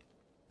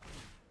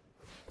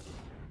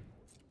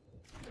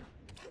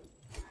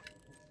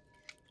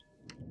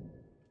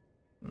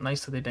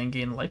 Nice that they didn't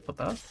gain life with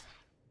that.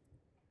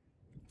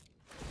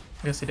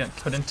 I guess they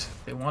couldn't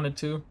if they wanted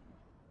to.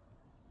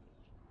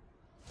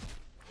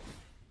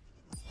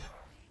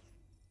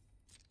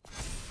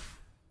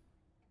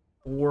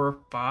 Four,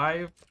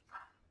 five.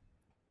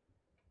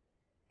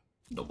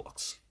 No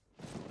blocks.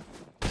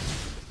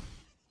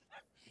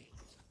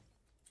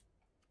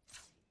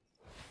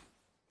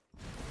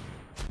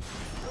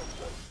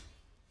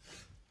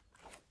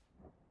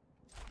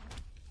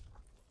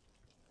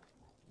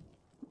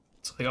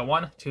 So they got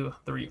 1, 2,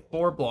 3,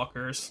 4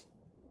 blockers.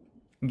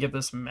 Give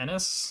this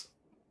menace.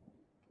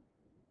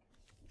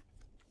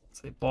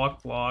 So they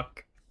block,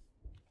 block.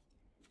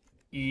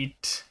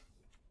 Eat.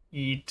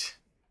 Eat.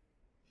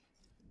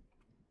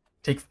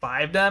 Take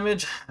 5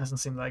 damage? Doesn't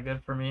seem that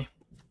good for me.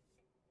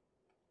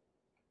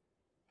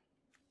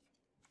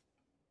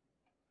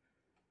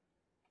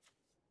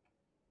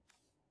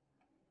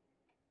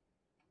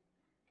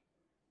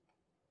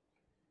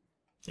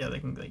 Yeah, they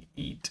can like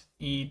eat,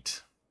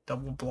 eat,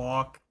 double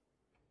block.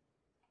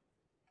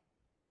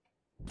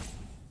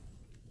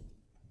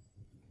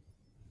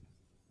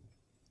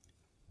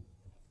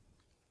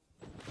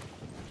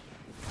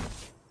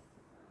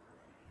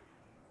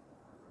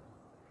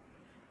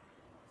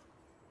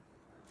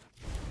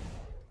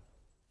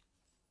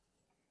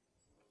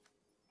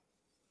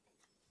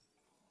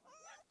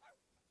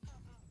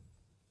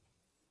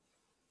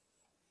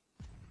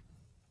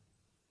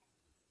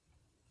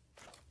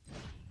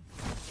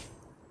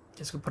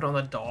 Guess we put on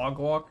the dog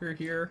walker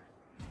here.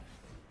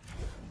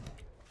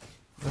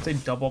 Let's say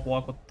double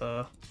block with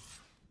the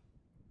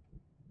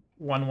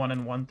 1-1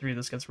 and 1-3.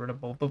 This gets rid of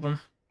both of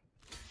them.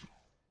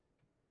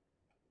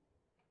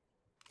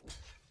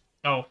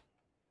 Oh.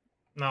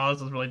 No,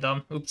 this is really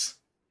dumb. Oops.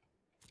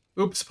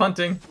 Oops,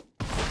 punting.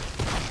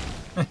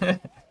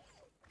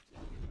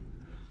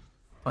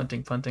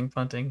 Punting, punting,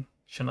 punting.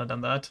 Shouldn't have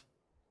done that.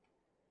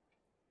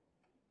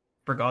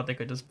 Forgot they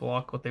could just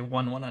block with a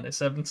 1-1 and a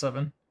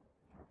 7-7.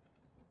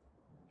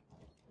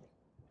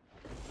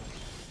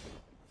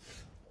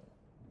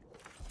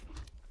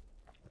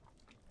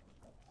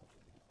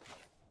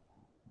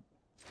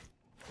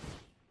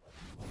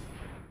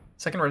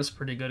 Second red is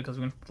pretty good because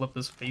we can flip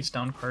this face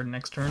down card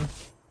next turn.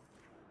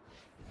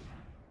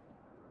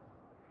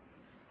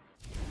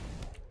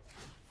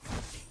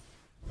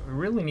 We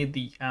really need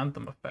the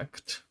Anthem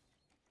effect.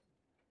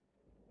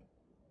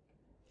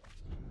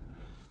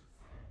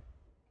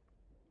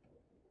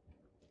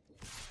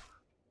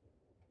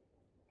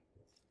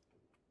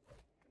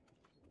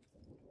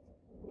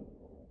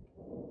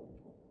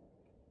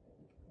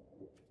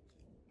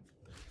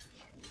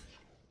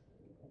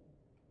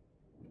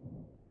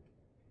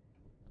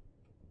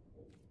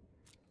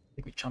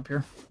 I think we jump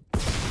here.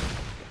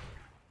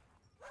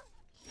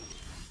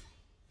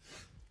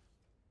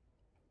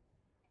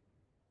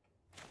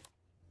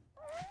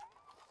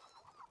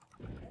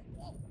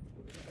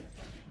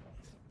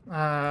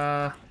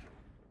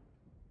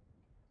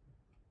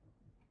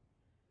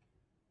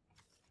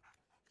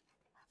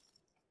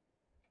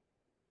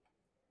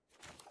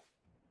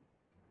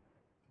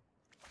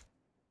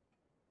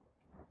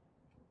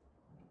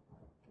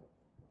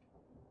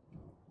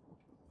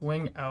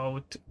 Wing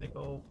out. They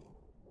go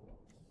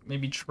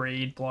maybe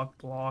trade, block,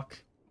 block.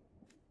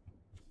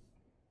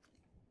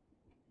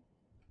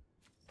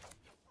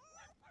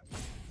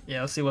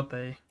 Yeah, let's see what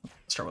they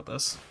start with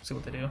this. See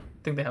what they do. I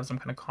think they have some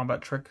kind of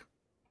combat trick.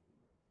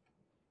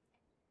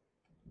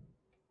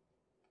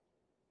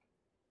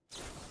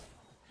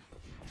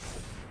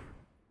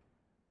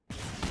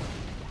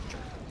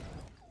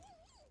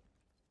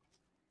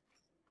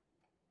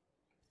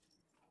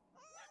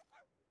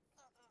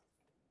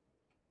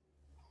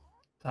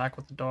 Attack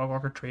with the dog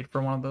walker, trade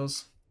for one of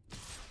those.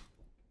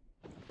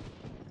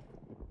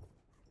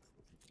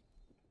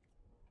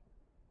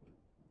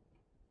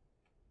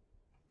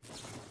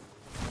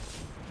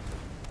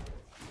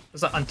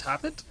 Does that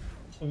untap it?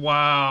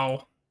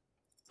 Wow.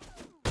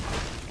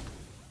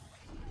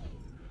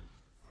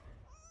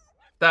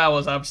 That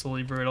was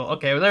absolutely brutal.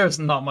 Okay, well, there's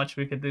not much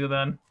we could do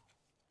then.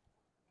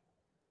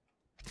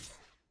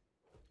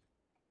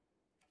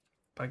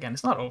 But again,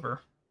 it's not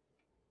over.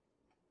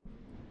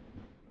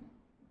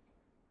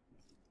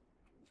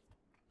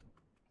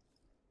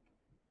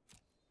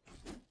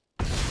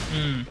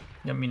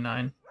 Yummy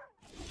 9.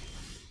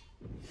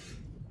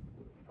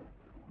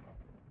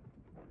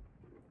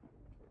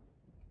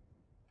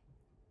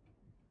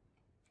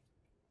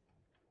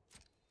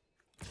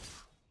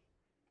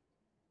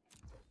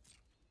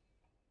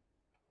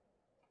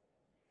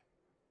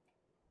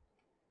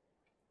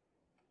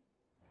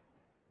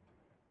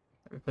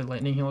 Have we played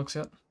Lightning Helix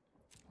yet?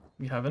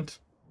 We haven't.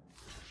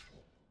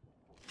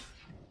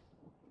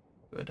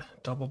 Good.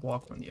 Double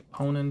block from the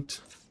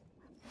opponent.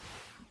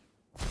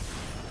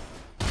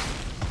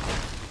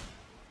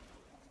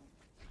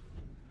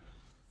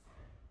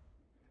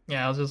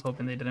 Yeah, I was just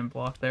hoping they didn't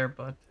block there,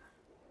 but...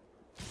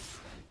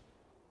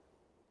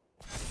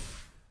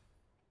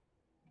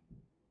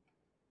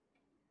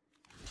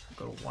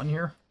 Go to 1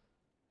 here.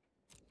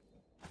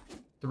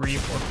 3,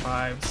 4,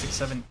 5, 6,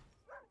 7,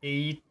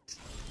 8.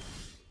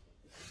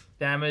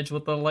 Damage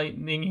with the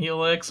lightning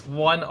helix.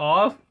 1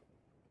 off.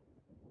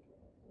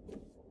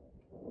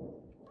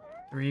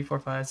 3, 4,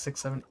 5, 6,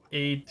 7,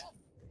 8.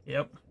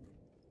 Yep.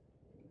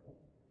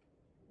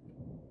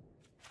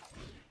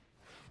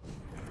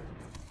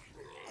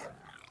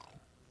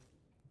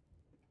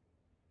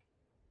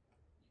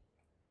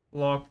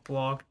 Block,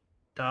 block,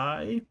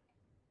 die.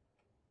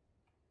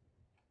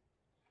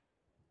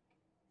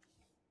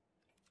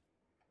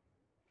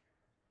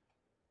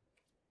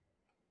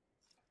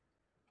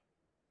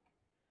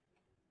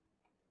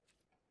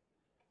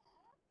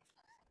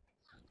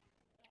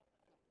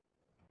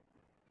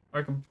 Or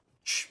I can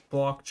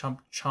block,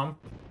 chump, chump.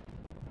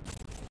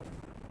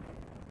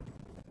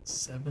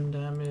 7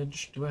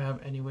 damage. Do I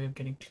have any way of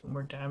getting 2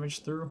 more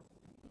damage through?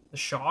 The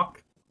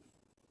shock?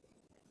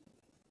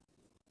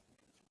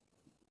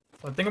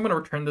 I think I'm going to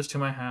return this to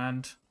my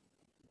hand.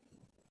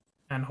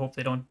 And hope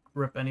they don't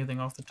rip anything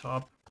off the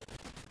top.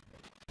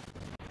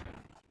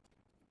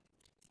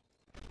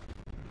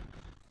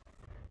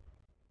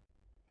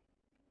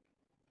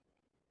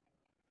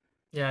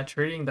 Yeah,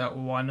 trading that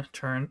 1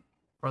 turn.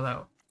 Or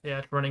that...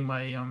 Yeah, running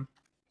my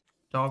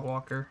dog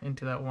walker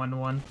into that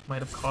 1/1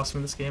 might have cost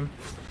me this game.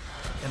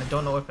 And I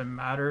don't know if it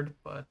mattered,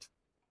 but...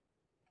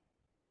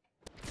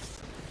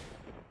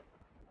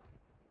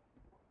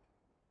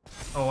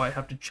 Oh, I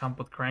have to chump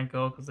with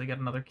Cranko because they get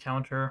another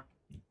counter.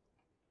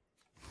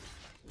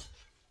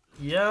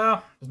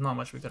 Yeah, there's not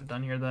much we could have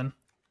done here then.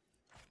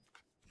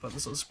 But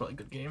this was probably a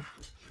good game.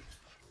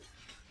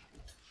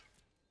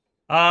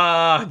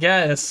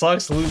 Yeah, it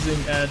sucks losing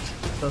at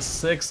the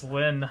 6th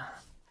win.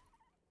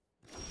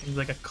 Seems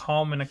like a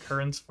common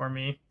occurrence for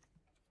me.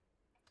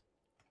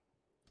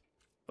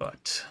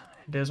 But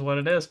it is what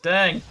it is.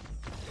 Dang.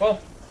 Well,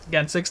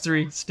 again,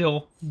 6-3,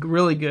 still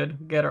really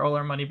good. Get all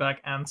our money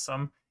back and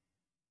some.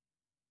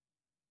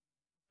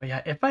 But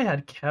yeah, if I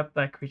had kept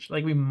that creature,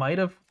 like, we might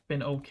have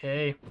been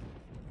okay.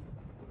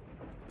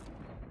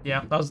 Yeah,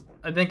 that was.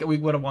 I think we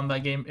would have won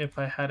that game if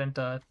I hadn't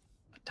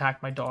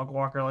attacked my dog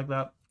walker like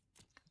that.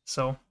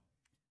 So,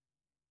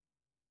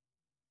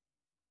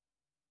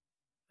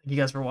 thank you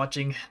guys for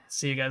watching.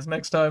 See you guys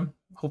next time.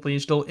 Hopefully you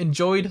still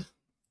enjoyed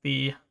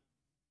the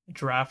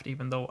draft,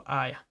 even though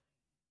I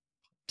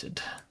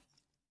did.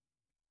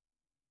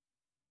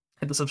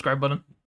 Hit the subscribe button.